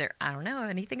 is there, I don't know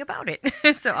anything about it.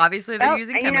 So obviously they're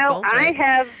using chemicals,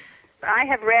 right? I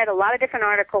have read a lot of different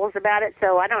articles about it,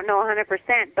 so I don't know 100%,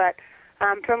 but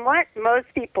from what most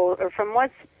people, or from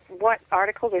what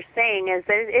articles are saying, is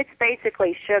that it's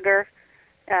basically sugar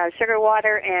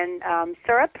water and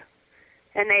syrup,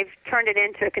 and they've turned it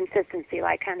into a consistency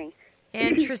like honey.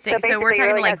 Interesting. So we're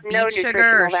talking really like beet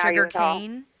sugar or sugar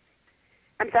cane?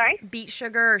 I'm sorry? Beet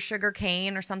sugar or sugar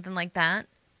cane or something like that?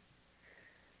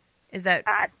 Is that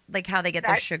like how they get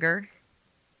their sugar?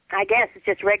 I guess it's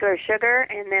just regular sugar,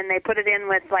 and then they put it in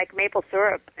with like maple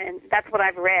syrup, and that's what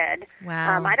I've read.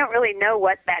 Wow. I don't really know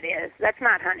what that is. That's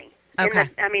not honey. Okay.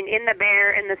 In the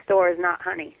bear in the store is not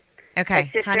honey. Okay.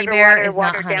 It's just Honey sugar bear water, is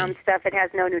not honey. watered down stuff. It has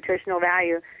no nutritional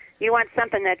value. You want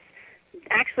something that's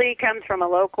actually comes from a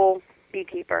local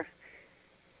beekeeper.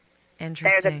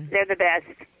 Interesting. They're the best.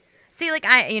 See, like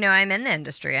I'm in the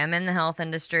industry. I'm in the health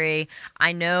industry.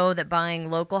 I know that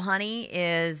buying local honey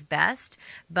is best,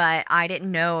 but I didn't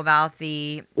know about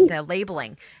the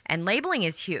labeling. And labeling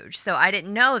is huge. So I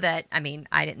didn't know that. I mean,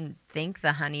 I didn't think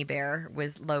the honey bear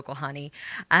was local honey,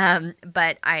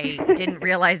 but I didn't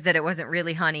realize that it wasn't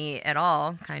really honey at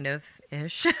all, kind of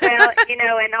ish. Well,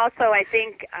 and also I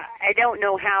think I don't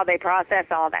know how they process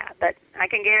all that, but I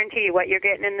can guarantee you what you're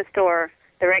getting in the store.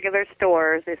 The regular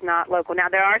stores is not local. Now,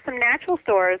 there are some natural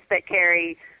stores that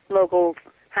carry local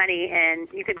honey, and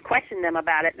you can question them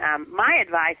about it. My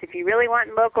advice, if you really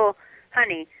want local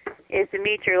honey, is to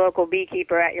meet your local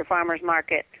beekeeper at your farmer's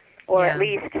market, or at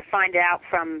least find out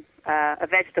from a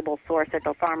vegetable source at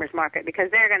the farmer's market,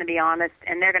 because they're going to be honest,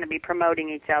 and they're going to be promoting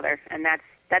each other, and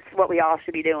that's what we all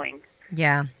should be doing.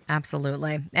 Yeah,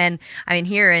 absolutely. And, I mean,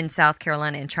 here in South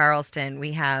Carolina, in Charleston,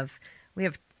 we have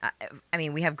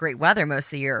great weather most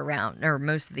of the year around, or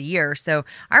most of the year. So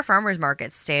our farmers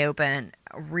markets stay open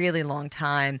a really long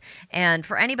time. And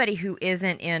for anybody who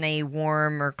isn't in a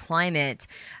warmer climate,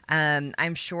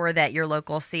 I'm sure that your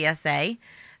local CSA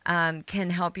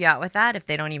can help you out with that. If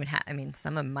they don't even have,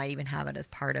 some of them might even have it as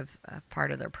part of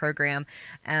their program.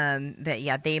 But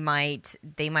yeah, they might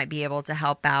be able to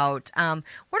help out.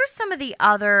 What are some of the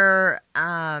other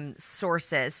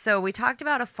sources? So we talked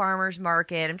about a farmer's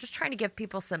market. I'm just trying to give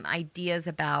people some ideas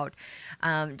about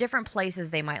different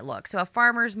places they might look. So a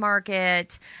farmer's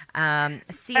market,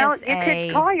 CSA. Well, you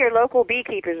could call your local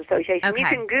beekeepers association. Okay. You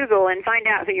can Google and find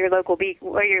out who your local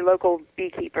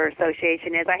beekeeper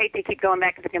association is. I hate to keep going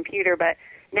back to the computer, but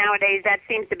nowadays that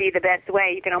seems to be the best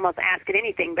way. You can almost ask it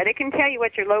anything, but it can tell you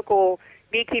what your local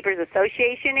beekeepers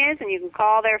association is, and you can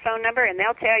call their phone number, and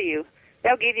they'll tell you.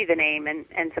 They'll give you the name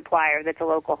and supplier that's a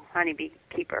local honey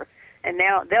beekeeper, and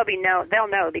they'll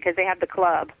know because they have the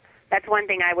club. That's one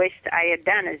thing I wished I had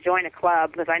done, is join a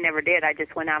club, because I never did. I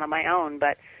just went out on my own,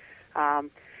 but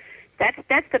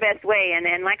that's the best way.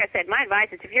 And like I said, my advice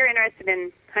is, if you're interested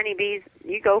in honeybees,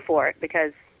 you go for it,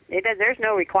 because there's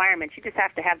no requirements. You just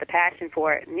have to have the passion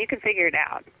for it, and you can figure it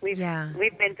out. We've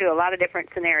been through a lot of different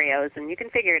scenarios, and you can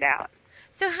figure it out.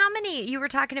 So how many, you were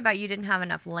talking about you didn't have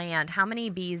enough land. How many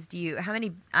bees how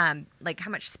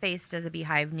much space does a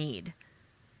beehive need?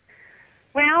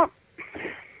 Well,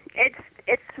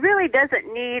 it really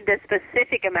doesn't need a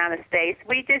specific amount of space.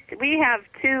 We have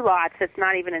 2 lots that's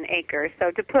not even an acre.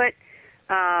 So to put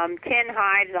 10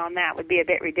 hives on that would be a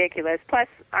bit ridiculous. Plus,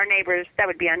 our neighbors, that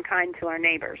would be unkind to our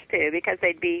neighbors, too, because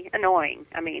they'd be annoying.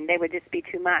 They would just be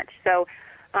too much. So,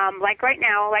 like right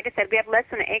now, like I said, we have less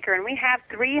than an acre, and we have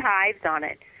 3 hives on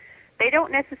it. They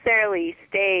don't necessarily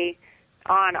stay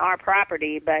on our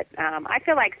property, but I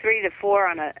feel like 3 to 4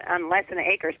 on less than an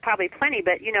acre is probably plenty.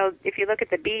 But, if you look at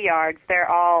the bee yards, they're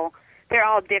all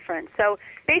different. So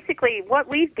basically what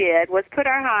we did was put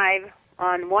our hive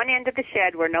on one end of the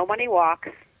shed where nobody walks,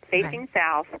 facing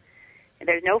south.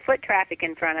 There's no foot traffic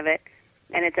in front of it,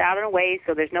 and it's out and away,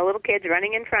 so there's no little kids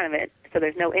running in front of it, so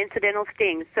there's no incidental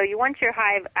stings. So you want your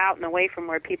hive out and away from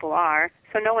where people are,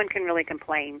 so no one can really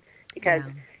complain, because,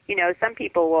 some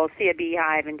people will see a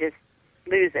beehive and just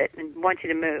lose it and want you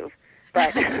to move.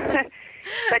 But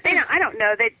but I don't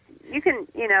know that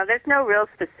there's no real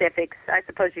specifics. I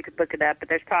suppose you could look it up, but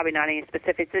there's probably not any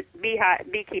specifics.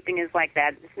 Beekeeping is like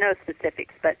that. There's no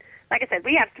specifics. But like I said,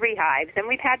 we have 3 hives, and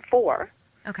we've had 4.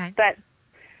 Okay. But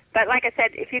like I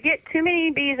said, if you get too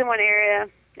many bees in one area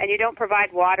and you don't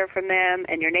provide water from them,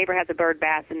 and your neighbor has a bird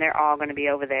bath, and they're all going to be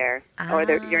over there, or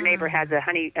your neighbor has a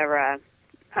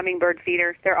hummingbird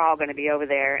feeder, they're all going to be over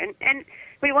there. And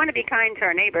we want to be kind to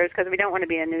our neighbors because we don't want to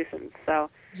be a nuisance. So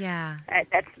yeah,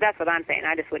 that's what I'm saying.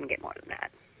 I just wouldn't get more than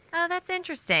that. Oh, that's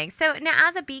interesting. So now,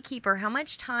 as a beekeeper, how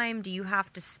much time do you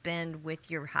have to spend with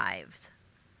your hives?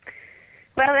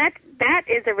 Well, that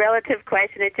is a relative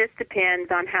question. It just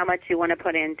depends on how much you want to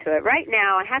put into it. Right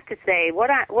now, I have to say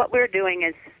what we're doing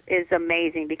is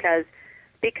amazing because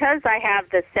I have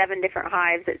the 7 different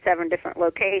hives at 7 different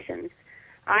locations.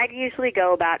 I usually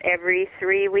go about every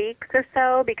 3 weeks or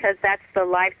so because that's the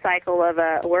life cycle of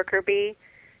a worker bee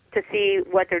to see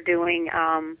what they're doing.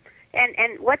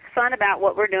 And what's fun about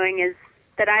what we're doing is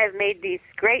that I have made these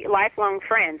great lifelong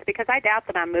friends because I doubt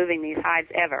that I'm moving these hives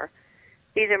ever.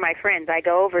 These are my friends. I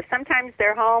go over. Sometimes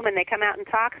they're home and they come out and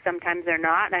talk. Sometimes they're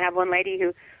not. And I have one lady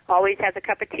who always has a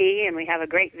cup of tea, and we have a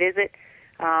great visit.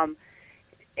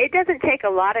 It doesn't take a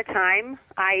lot of time.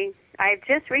 I've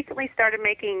just recently started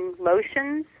making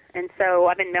lotions, and so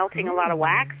I've been melting a lot of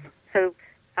wax. So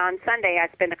on Sunday,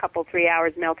 I spend 3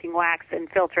 hours melting wax and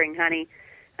filtering honey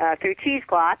through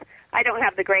cheesecloth. I don't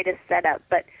have the greatest setup,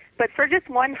 but for just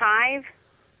one hive,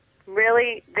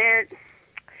 really,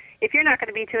 if you're not going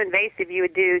to be too invasive, you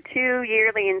would do 2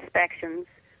 yearly inspections,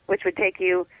 which would take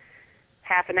you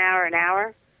half an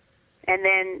hour. And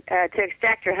then to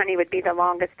extract your honey would be the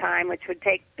longest time, which would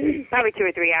take probably 2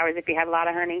 or 3 hours if you have a lot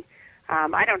of honey.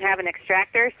 I don't have an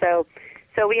extractor, so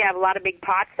we have a lot of big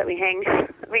pots that we hang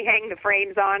the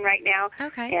frames on right now.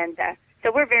 Okay. And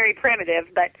so we're very primitive,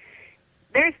 but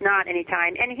there's not any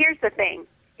time. And here's the thing.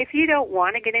 If you don't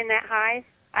want to get in that hive,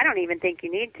 I don't even think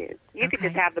you need to. You could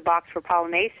just have the box for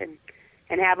pollination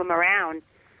and have them around.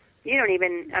 You don't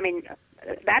even,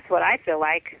 that's what I feel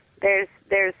like. There's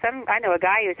I know a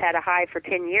guy who's had a hive for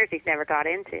 10 years he's never got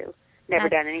into, never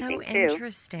done anything to. That's so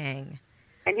interesting.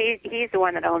 And he's the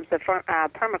one that owns the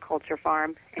permaculture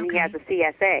farm, and he has a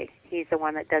CSA. He's the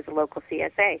one that does the local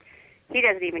CSA. He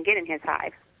doesn't even get in his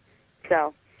hive.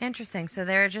 So interesting. So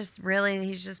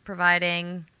he's just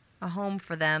providing a home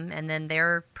for them, and then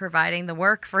they're providing the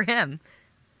work for him.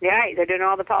 Yeah, they're doing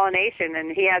all the pollination,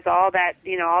 and he has all that,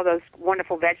 all those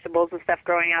wonderful vegetables and stuff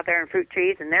growing out there and fruit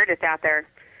trees, and they're just out there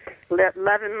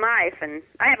loving life. And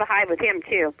I have a hive with him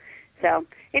too. So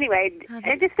anyway,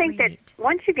 I just think that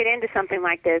once you get into something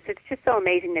like this, it's just so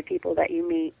amazing the people that you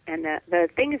meet and the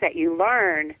things that you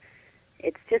learn.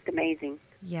 It's just amazing.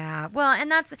 Yeah, well,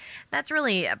 and that's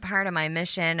really a part of my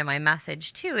mission and my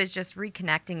message too, is just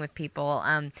reconnecting with people.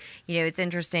 It's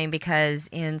interesting because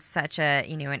in such a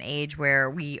an age where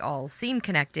we all seem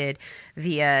connected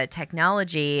via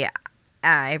technology,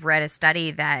 I've read a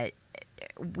study that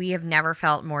we have never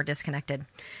felt more disconnected.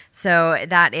 So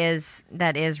that is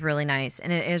really nice,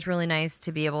 and it is really nice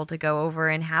to be able to go over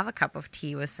and have a cup of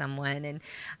tea with someone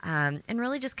and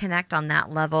really just connect on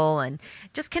that level, and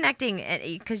just connecting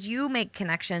because you make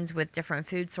connections with different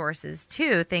food sources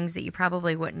too, things that you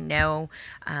probably wouldn't know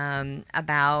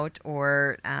about,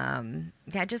 or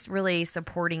just really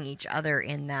supporting each other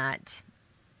in that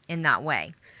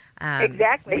way.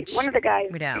 Exactly. One of the guys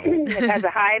that has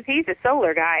a hive, he's a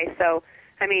solar guy, so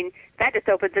that just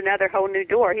opens another whole new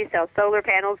door. He sells solar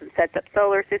panels and sets up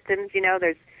solar systems.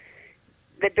 There's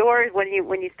the door, when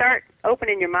you start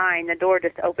opening your mind, the door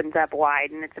just opens up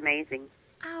wide, and it's amazing.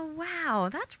 Oh, wow.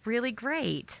 That's really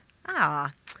great.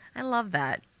 I love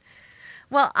that.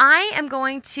 Well, I am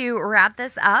going to wrap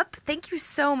this up. Thank you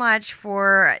so much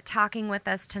for talking with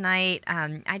us tonight.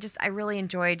 I really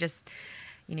enjoyed just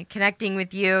connecting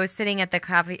with you, sitting at the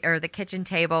coffee or the kitchen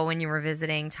table when you were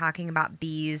visiting, talking about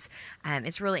bees.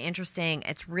 It's really interesting.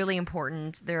 It's really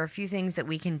important. There are a few things that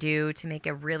we can do to make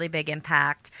a really big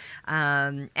impact.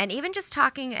 And even just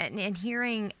talking and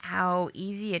hearing how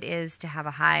easy it is to have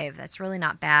a hive, that's really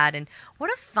not bad. And what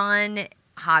a fun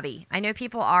hobby. I know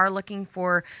people are looking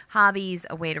for hobbies,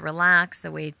 a way to relax,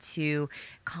 a way to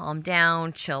calm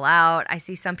down, chill out. I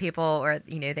see some people, or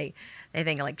they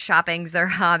think like shopping's their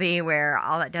hobby, where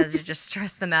all that does is just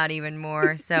stress them out even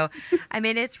more. So,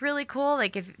 it's really cool.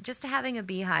 Like, if just having a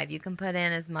beehive, you can put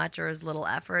in as much or as little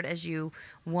effort as you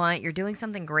want. You're doing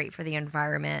something great for the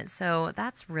environment. So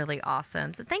that's really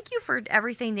awesome. So thank you for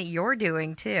everything that you're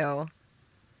doing too.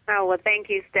 Oh, well, thank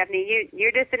you, Stephanie.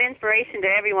 You're just an inspiration to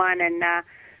everyone, and I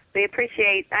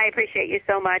appreciate you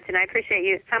so much, and I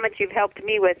appreciate how much you've helped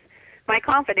me with my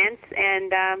confidence,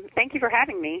 and thank you for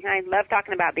having me. I love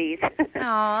talking about bees.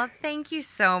 Oh, thank you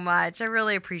so much. I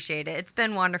really appreciate it. It's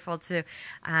been wonderful to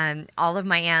all of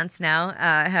my aunts now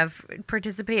have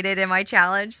participated in my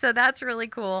challenge, so that's really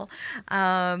cool.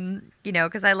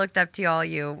 Because I looked up to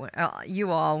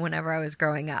you all whenever I was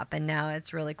growing up, and now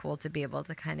it's really cool to be able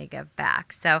to kind of give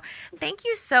back. So thank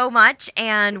you so much,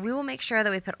 and we will make sure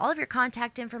that we put all of your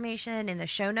contact information in the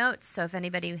show notes, so if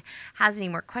anybody has any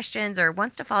more questions or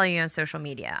wants to follow you on social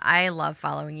media. I love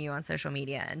following you on social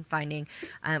media and finding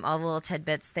all the little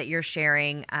tidbits that you're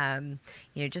sharing,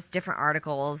 just different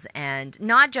articles, and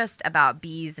not just about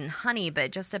bees and honey,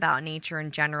 but just about nature in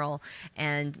general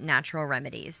and natural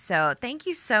remedies. So thank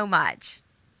you so much.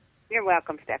 You're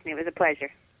welcome, Stephanie. It was a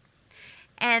pleasure.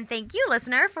 And thank you,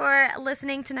 listener, for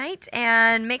listening tonight.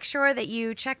 And make sure that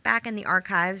you check back in the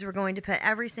archives. We're going to put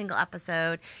every single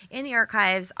episode in the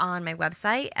archives on my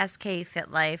website,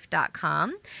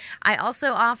 skfitlife.com. I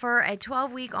also offer a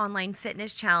 12-week online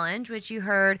fitness challenge, which you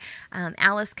heard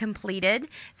Alice completed.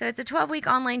 So it's a 12-week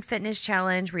online fitness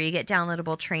challenge where you get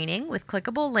downloadable training with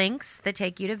clickable links that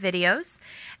take you to videos.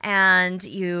 And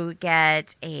you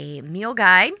get a meal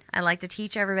guide. I like to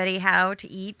teach everybody how to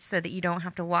eat so that you don't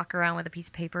have to walk around with a piece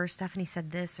of paper. Stephanie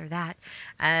said this or that.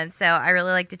 So I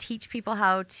really like to teach people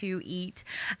how to eat.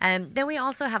 Then we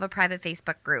also have a private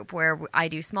Facebook group where I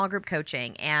do small group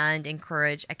coaching and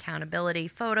encourage accountability,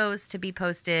 photos to be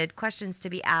posted, questions to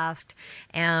be asked,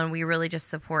 and we really just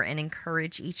support and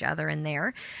encourage each other in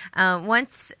there.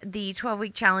 Once the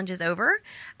 12-week challenge is over,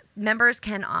 members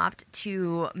can opt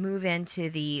to move into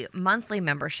the monthly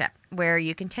membership, where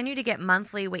you continue to get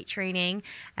monthly weight training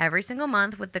every single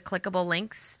month with the clickable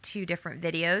links to different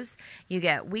videos. You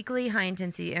get weekly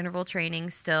high-intensity interval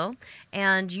training still,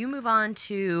 and you move on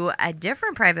to a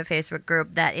different private Facebook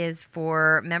group that is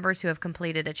for members who have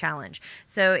completed a challenge.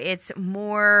 So it's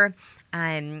more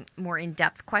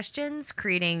in-depth questions,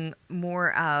 creating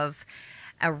more of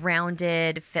a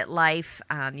rounded fit life.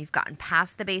 You've gotten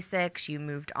past the basics. You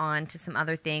moved on to some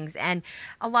other things. And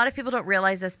a lot of people don't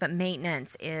realize this, but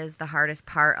maintenance is the hardest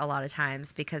part a lot of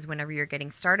times, because whenever you're getting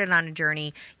started on a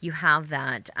journey, you have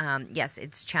that. Yes,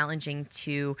 it's challenging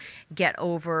to get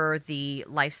over the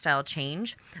lifestyle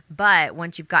change. But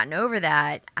once you've gotten over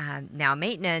that, now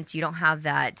maintenance, you don't have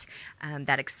that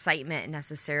excitement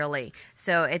necessarily.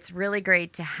 So it's really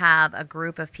great to have a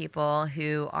group of people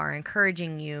who are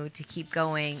encouraging you to keep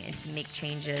going and to make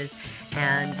changes,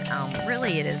 and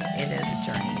really it is a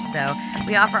journey. So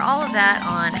we offer all of that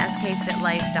on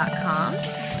skfitlife.com,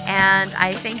 and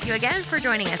I thank you again for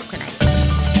joining us tonight.